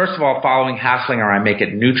 First of all, following Haslinger, I make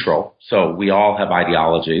it neutral. So we all have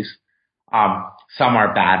ideologies. Some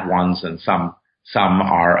are bad ones and some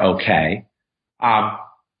are okay. And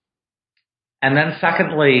then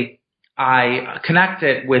secondly, I connect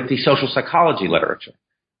it with the social psychology literature.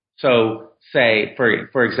 So say,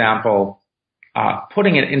 for example,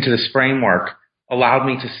 putting it into this framework allowed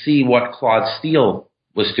me to see what Claude Steele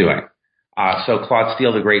was doing. So Claude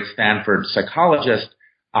Steele, the great Stanford psychologist,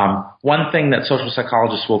 one thing that social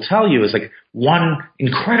psychologists will tell you is, like, one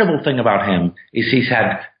incredible thing about him is he's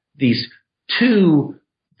had these two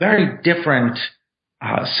very different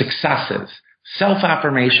successes.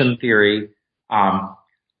 Self-affirmation theory,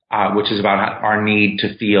 which is about our need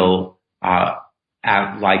to feel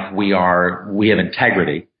like we have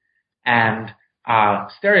integrity, and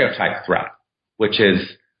stereotype threat, which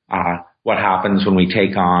is what happens when we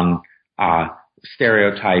take on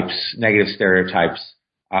negative stereotypes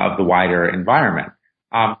of the wider environment.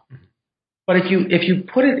 But if you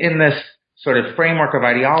put it in this sort of framework of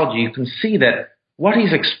ideology, you can see that what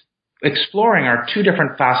he's exploring are two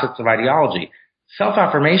different facets of ideology.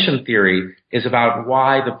 Self-affirmation theory is about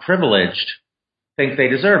why the privileged think they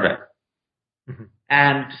deserve it. Mm-hmm.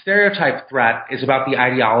 And stereotype threat is about the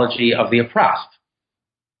ideology of the oppressed,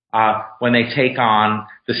 when they take on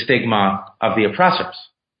the stigma of the oppressors.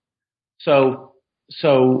 So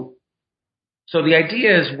the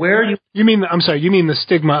idea is, where you You mean the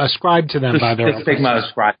stigma ascribed to them by their the stigma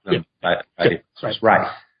ascribed to them by right.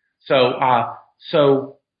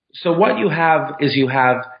 So what you have is you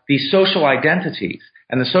have these social identities,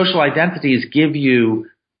 and the social identities give you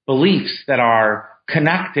beliefs that are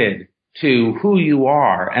connected to who you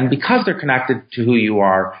are, and because they're connected to who you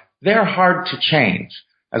are, they're hard to change.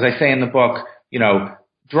 As I say in the book,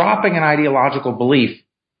 dropping an ideological belief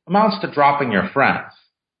amounts to dropping your friends.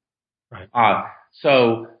 Right.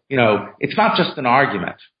 So it's not just an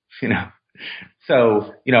argument,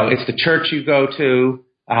 So, it's the church you go to,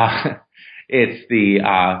 it's the,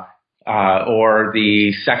 or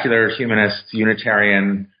the secular humanist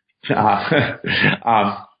Unitarian, so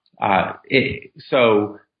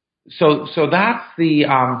that's the,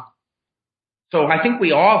 so I think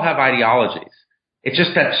we all have ideologies. It's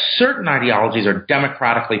just that certain ideologies are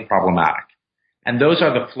democratically problematic. And those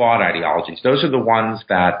are the flawed ideologies. Those are the ones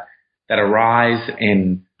that arise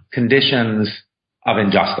in conditions of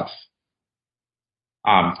injustice.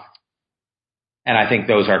 And I think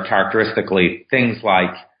those are characteristically things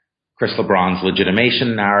like Chris LeBron's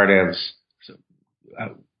legitimation narratives,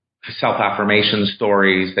 self-affirmation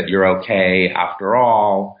stories that you're okay after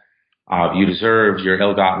all, you deserve your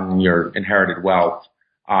ill-gotten, your inherited wealth,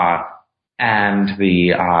 and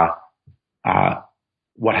the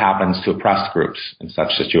what happens to oppressed groups in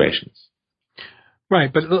such situations.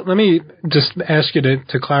 Right, but let me just ask you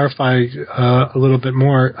to clarify a little bit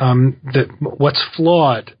more that what's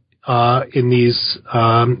flawed in these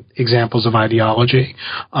examples of ideology.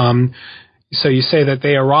 So you say that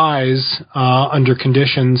they arise under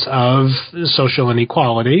conditions of social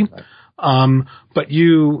inequality, but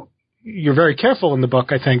you're very careful in the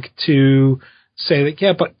book, I think, to say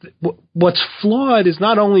that, but what's flawed is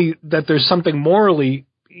not only that there's something morally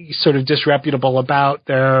sort of disreputable about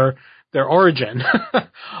their origin.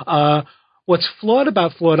 What's flawed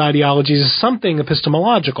about flawed ideologies is something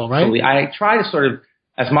epistemological, right? So I try to sort of,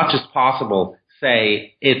 as much as possible,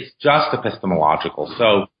 say it's just epistemological.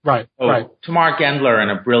 So Tamar Gendler, in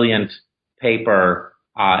a brilliant paper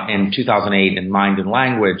in 2008 in Mind and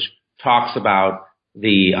Language, talks about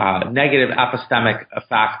the negative epistemic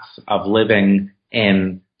effects of living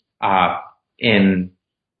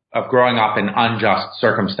of growing up in unjust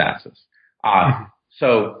circumstances.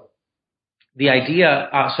 So the idea,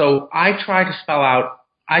 so I try to spell out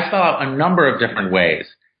a number of different ways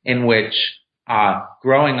in which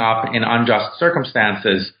growing up in unjust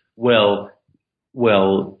circumstances will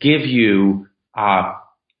give you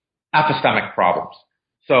epistemic problems.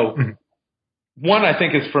 So one I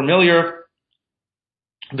think is familiar.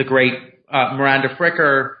 The great Miranda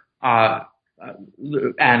Fricker and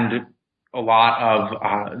a lot of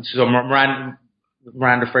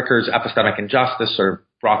Miranda Fricker's epistemic injustice sort of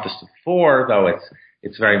brought this to the fore, though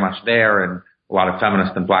it's very much there in a lot of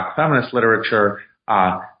feminist and black feminist literature,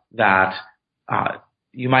 that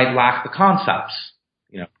you might lack the concepts,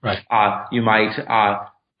 Right. You might,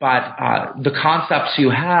 but the concepts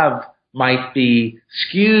you have might be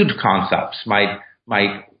skewed concepts, might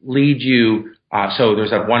lead you. So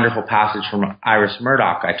there's a wonderful passage from Iris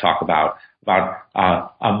Murdoch I talk about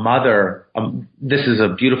a mother. This is a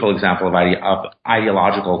beautiful example of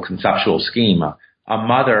ideological conceptual scheme. A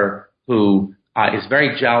mother who is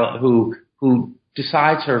very jealous, who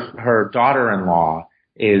decides her daughter-in-law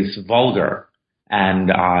is vulgar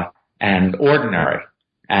and ordinary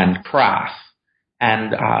and crass,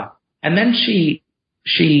 and then she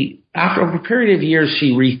after a period of years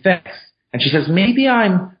she rethinks and she says, maybe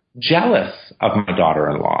I'm jealous of my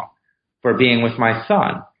daughter-in-law for being with my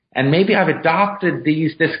son. And maybe I've adopted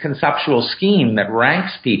this conceptual scheme that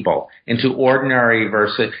ranks people into ordinary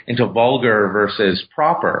into vulgar versus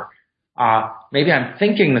proper. Maybe I'm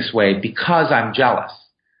thinking this way because I'm jealous.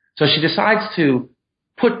 So she decides to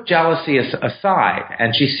put jealousy aside,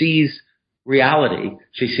 and she sees reality.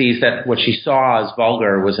 She sees that what she saw as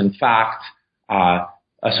vulgar was in fact a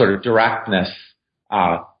sort of directness,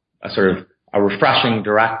 a refreshing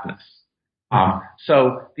directness.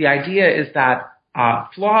 So the idea is that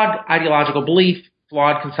flawed ideological belief,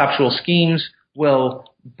 flawed conceptual schemes will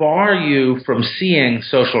bar you from seeing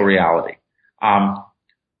social reality.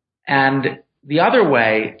 And the other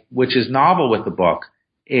way, which is novel with the book,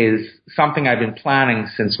 is something I've been planning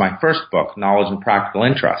since my first book, Knowledge and Practical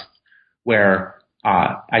Interests, where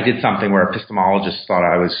I did something where epistemologists thought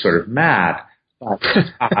I was sort of mad.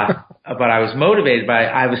 But I was motivated by,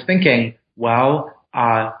 I was thinking,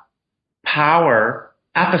 power,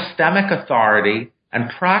 epistemic authority,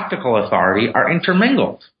 and practical authority are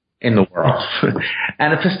intermingled in the world.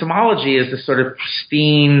 And epistemology is this sort of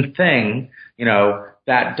pristine thing,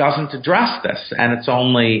 that doesn't address this, and it's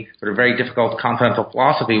only sort of very difficult continental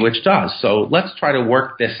philosophy which does. So let's try to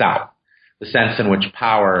work this out, the sense in which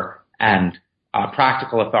power and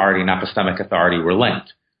practical authority and epistemic authority were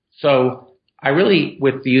linked. So I really,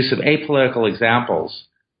 with the use of apolitical examples,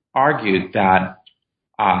 argued that,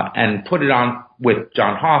 and put it on with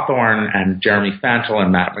John Hawthorne and Jeremy Fantle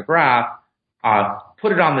and Matt McGrath,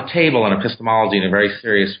 put it on the table in epistemology in a very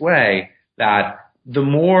serious way, that the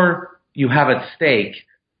more you have at stake,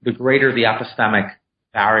 the greater the epistemic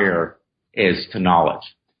barrier is to knowledge.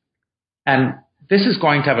 And this is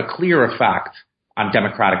going to have a clear effect on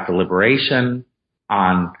democratic deliberation,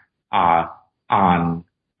 on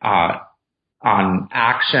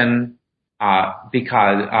action,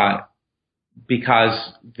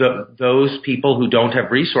 because those people who don't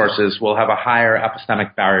have resources will have a higher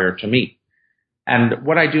epistemic barrier to meet. And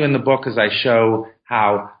what I do in the book is I show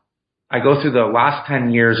how I go through the last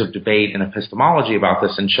 10 years of debate in epistemology about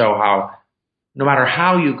this and show how no matter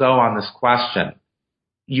how you go on this question,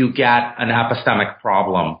 you get an epistemic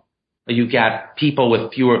problem. You get people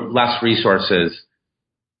with less resources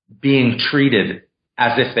being treated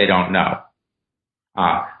as if they don't know.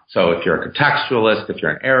 So if you're a contextualist, if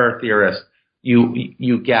you're an error theorist,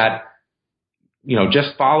 you get,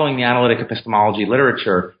 just following the analytic epistemology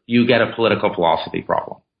literature, you get a political philosophy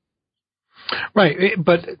problem. Right,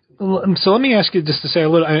 but so let me ask you just to say a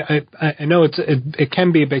little. I know it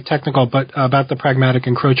can be a bit technical, but about the pragmatic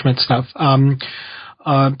encroachment stuff,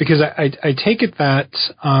 because I take it that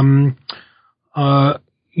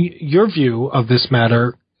your view of this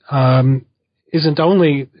matter doesn't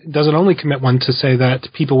only commit one to say that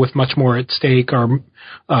people with much more at stake are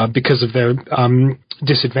because of their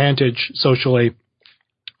disadvantage socially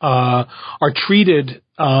are treated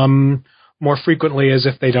more frequently as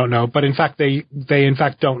if they don't know, but in fact they in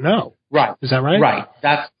fact don't know. Right. Is that right? Right.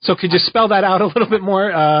 So could you spell that out a little bit more?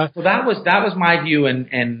 Well, that was my view,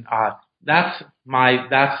 and that's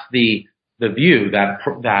the view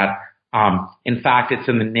that in fact it's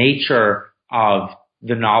in the nature of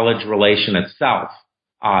the knowledge relation itself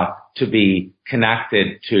to be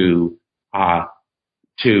connected to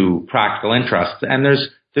practical interests. And there's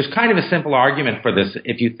kind of a simple argument for this.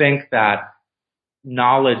 If you think that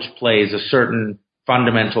knowledge plays a certain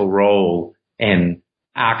fundamental role in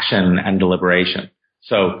action and deliberation.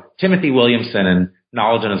 So Timothy Williamson in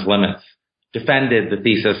Knowledge and Its Limits defended the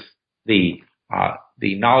thesis, the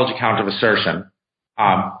knowledge account of assertion,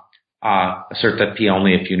 assert that P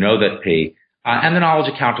only if you know that P, and the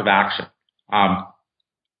knowledge account of action,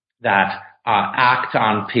 that act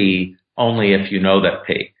on P only if you know that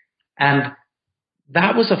P. And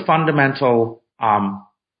that was a fundamental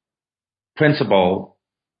principle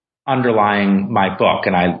underlying my book.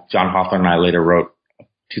 And John Hawthorne and I later wrote a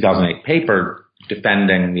 2008 paper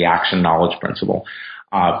defending the action knowledge principle.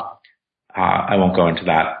 I won't go into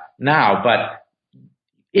that now, but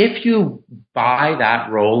if you buy that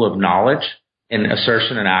role of knowledge in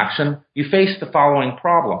assertion and action, you face the following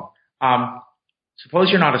problem. Suppose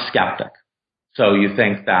you're not a skeptic. So you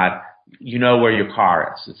think that you know where your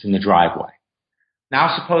car is. It's in the driveway.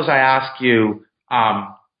 Now suppose I ask you,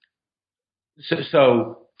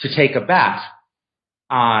 so to take a bet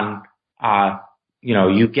on,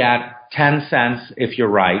 you get 10 cents if you're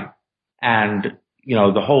right, and,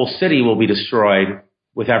 the whole city will be destroyed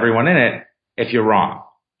with everyone in it if you're wrong.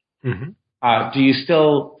 Mm-hmm.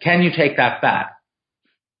 Can you take that bet?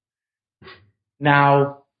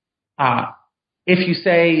 Now, if you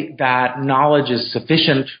say that knowledge is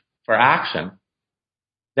sufficient for action,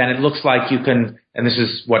 then it looks like you can, and this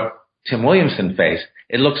is what Tim Williamson faced,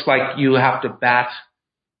 it looks like you have to bet,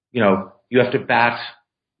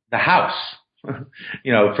 the house,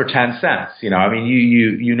 for 10 cents. You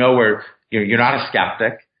know where, you're not a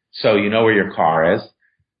skeptic, so you know where your car is,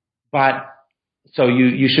 but so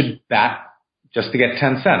you should bet just to get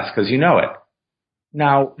 10 cents because you know it.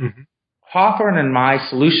 Now, mm-hmm. Hawthorne and my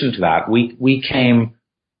solution to that, we came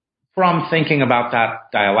from thinking about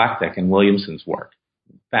that dialectic in Williamson's work.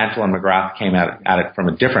 Fantle and McGrath came at it from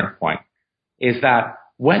a different point, is that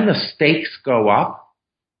when the stakes go up,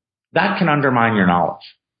 that can undermine your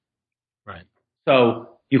knowledge. Right.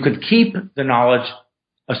 So you could keep the knowledge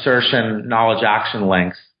assertion, knowledge action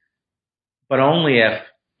links, but only if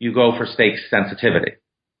you go for stakes sensitivity.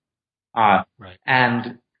 Right.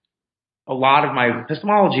 And a lot of my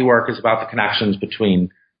epistemology work is about the connections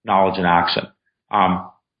between knowledge and action.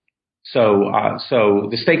 So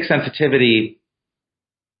the stake sensitivity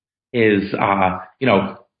is,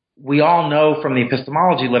 we all know from the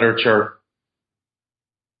epistemology literature,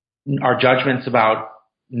 our judgments about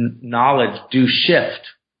knowledge do shift.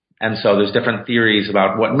 And so there's different theories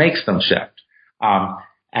about what makes them shift.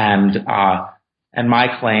 And my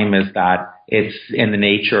claim is that it's in the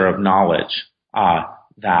nature of knowledge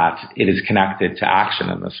that it is connected to action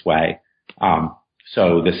in this way.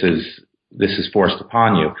 So this is forced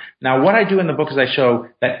upon you. Now, what I do in the book is I show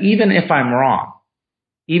that even if I'm wrong,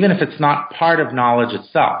 even if it's not part of knowledge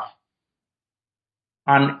itself,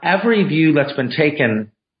 on every view that's been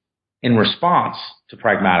taken in response to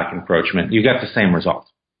pragmatic encroachment, you get the same result.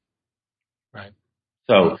 Right.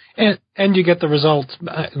 So, and you get the result.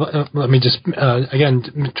 Let me just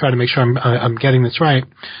again try to make sure I'm getting this right,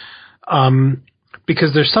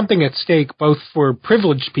 because there's something at stake both for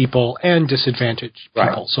privileged people and disadvantaged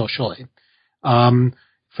people socially.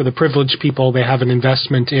 For the privileged people, they have an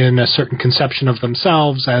investment in a certain conception of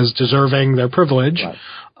themselves as deserving their privilege. Right.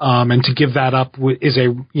 And to give that up is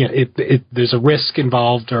there's a risk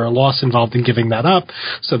involved or a loss involved in giving that up.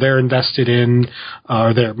 So they're invested in,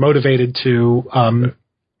 or they're motivated to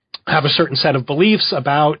have a certain set of beliefs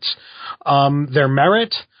about their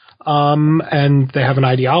merit, and they have an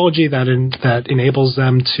ideology that enables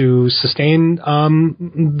them to sustain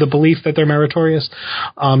the belief that they're meritorious.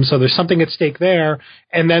 So there's something at stake there,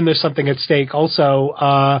 and then there's something at stake also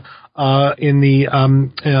in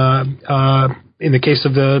the case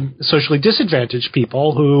of the socially disadvantaged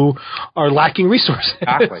people who are lacking resources.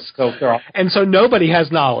 Exactly. And so nobody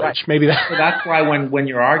has knowledge. Right. Maybe so that's why when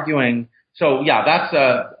you're arguing, so yeah,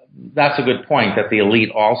 that's a good point that the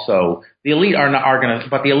elite are going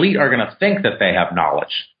to think that they have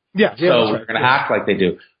knowledge. Yeah. So they're going to act like they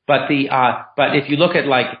do. But but if you look at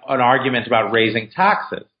like an argument about raising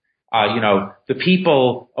taxes, the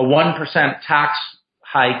people, a 1% tax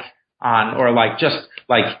hike on, or like just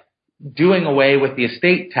like doing away with the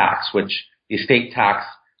estate tax, which the estate tax,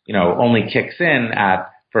 only kicks in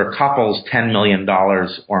for couples $10 million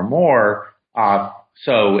or more.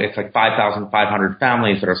 So it's like 5,500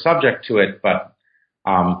 families that are subject to it, but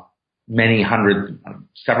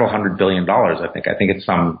several hundred billion dollars, I think. I think it's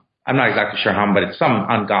I'm not exactly sure how, but it's some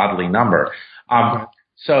ungodly number.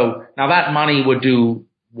 So now that money would do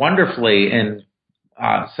wonderfully in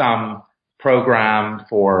some program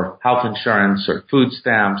for health insurance or food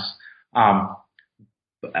stamps.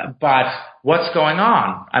 But what's going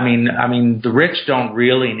on? I mean, the rich don't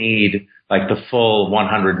really need like the full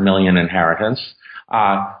 100 million inheritance.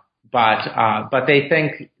 But they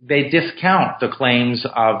think they discount the claims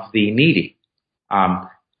of the needy,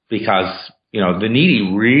 because, the needy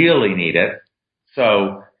really need it.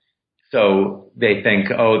 So they think,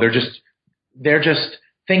 they're just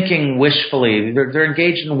thinking wishfully. They're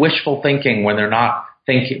engaged in wishful thinking when they're not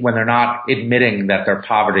admitting that their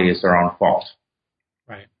poverty is their own fault.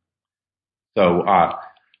 Right. So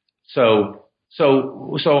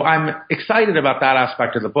I'm excited about that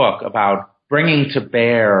aspect of the book, about bringing to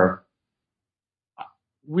bear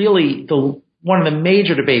really one of the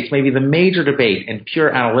major debates, maybe the major debate in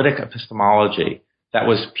pure analytic epistemology that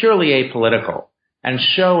was purely apolitical, and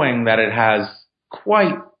showing that it has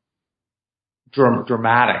quite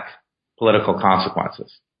dramatic political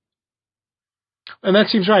consequences. And that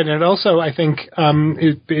seems right. And it also, I think,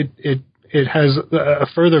 it has a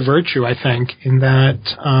further virtue, I think, in that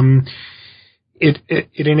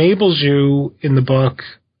it enables you in the book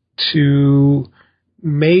to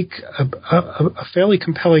make a fairly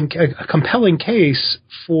compelling case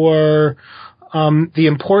for the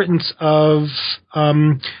importance of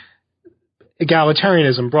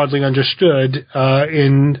egalitarianism, broadly understood,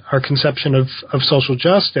 in our conception of social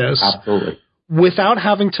justice. Absolutely. Without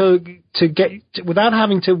having to get into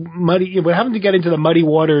the muddy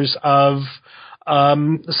waters of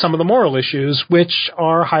some of the moral issues, which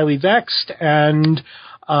are highly vexed and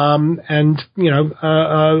well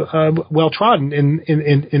trodden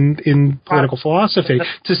in political philosophy.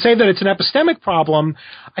 To say that it's an epistemic problem,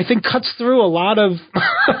 I think cuts through a lot of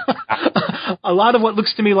what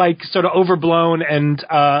looks to me like sort of overblown and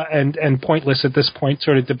pointless at this point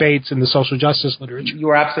sort of debates in the social justice literature. You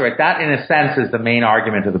are absolutely right. That, in a sense, is the main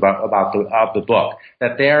argument of the book.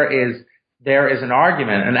 That there is an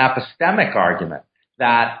argument, an epistemic argument,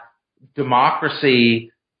 that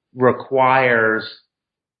democracy requires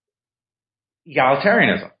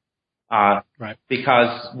egalitarianism. Right.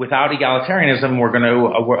 Because without egalitarianism, we're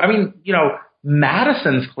going to,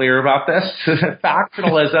 Madison's clear about this.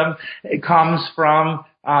 Factionalism comes from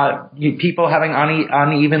people having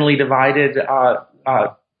unevenly divided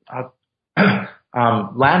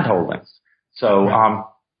landholdings. So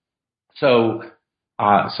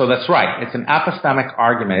that's right. It's an epistemic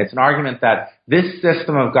argument. It's an argument that this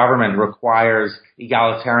system of government requires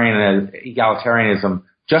egalitarianism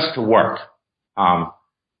just to work.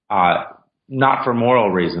 Not for moral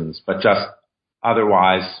reasons, but just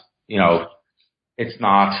otherwise, it's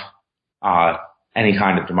not any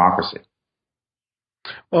kind of democracy.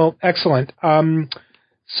 Well, excellent.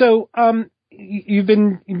 So you've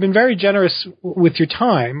been very generous with your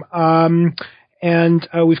time, and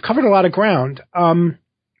we've covered a lot of ground.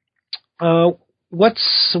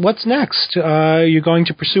 What's next? You're going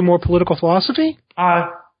to pursue more political philosophy?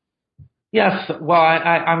 Yes. Well,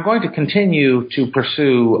 I'm going to continue to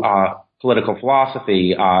pursue political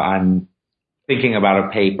philosophy. I'm thinking about a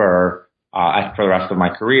paper for the rest of my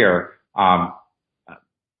career. I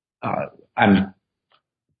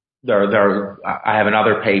have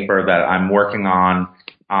another paper that I'm working on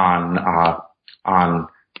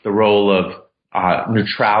the role of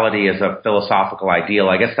neutrality as a philosophical ideal.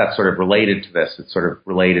 I guess that's sort of related to this. It's sort of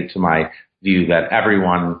related to my view that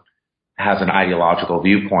everyone has an ideological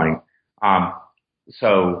viewpoint.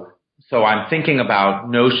 So I'm thinking about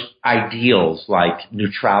ideals like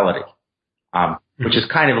neutrality, which is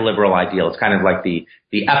kind of a liberal ideal. It's kind of like the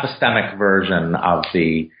epistemic version of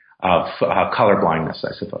colorblindness,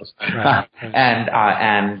 I suppose. Right. And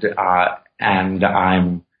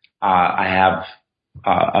I have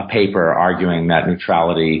a paper arguing that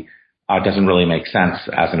neutrality doesn't really make sense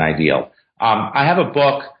as an ideal. I have a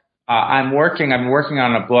book. I'm working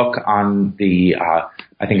on a book on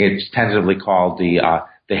I think it's tentatively called the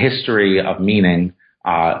History of Meaning,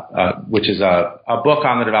 which is a book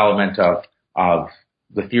on the development of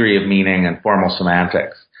the theory of meaning and formal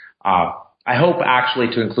semantics. I hope actually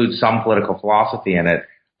to include some political philosophy in it,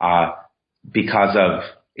 because of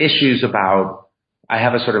issues about, I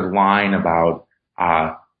have a sort of line about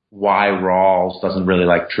why Rawls doesn't really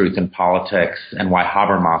like truth in politics and why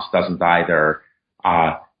Habermas doesn't either.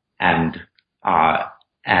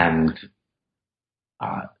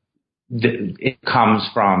 It comes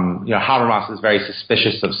from, Habermas is very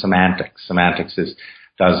suspicious of semantics. Semantics is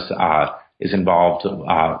involved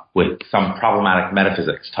with some problematic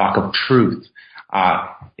metaphysics. Talk of truth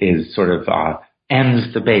is sort of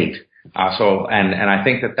ends debate. And I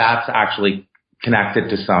think that that's actually connected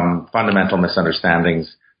to some fundamental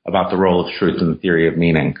misunderstandings about the role of truth in the theory of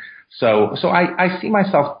meaning. So I see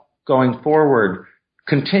myself going forward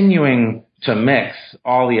continuing to mix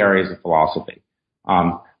all the areas of philosophy.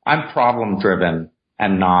 I'm problem-driven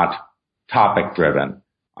and not topic-driven.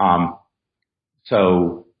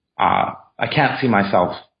 So I can't see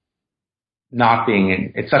myself not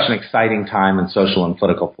being it's such an exciting time in social and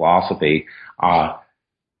political philosophy,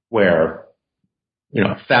 where,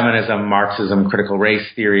 feminism, Marxism, critical race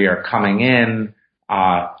theory are coming in.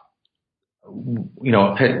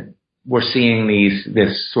 We're seeing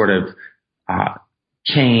this sort of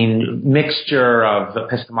mixture of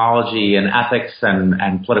epistemology and ethics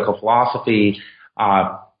and political philosophy.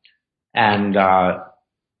 And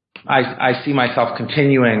I see myself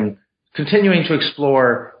continuing to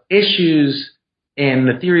explore issues in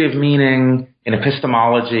the theory of meaning, in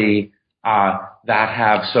epistemology, that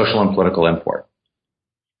have social and political import.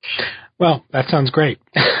 Well, that sounds great.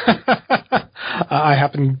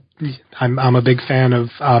 I'm a big fan of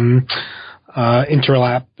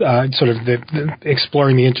interlap, sort of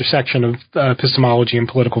exploring the intersection of epistemology and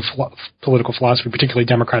political philosophy, particularly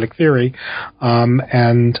democratic theory.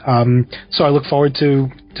 So I look forward to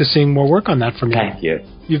seeing more work on that from you. Thank you.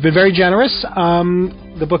 You've been very generous.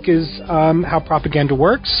 The book is How Propaganda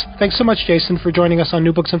Works. Thanks so much, Jason, for joining us on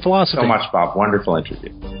New Books in Philosophy. So much, Bob. Wonderful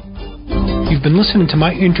interview. You've been listening to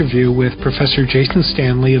my interview with Professor Jason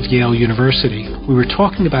Stanley of Yale University. We were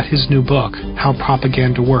talking about his new book, How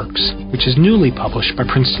Propaganda Works, which is newly published by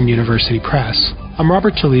Princeton University Press. I'm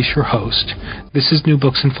Robert Talisse, your host. This is New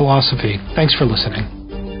Books in Philosophy. Thanks for listening.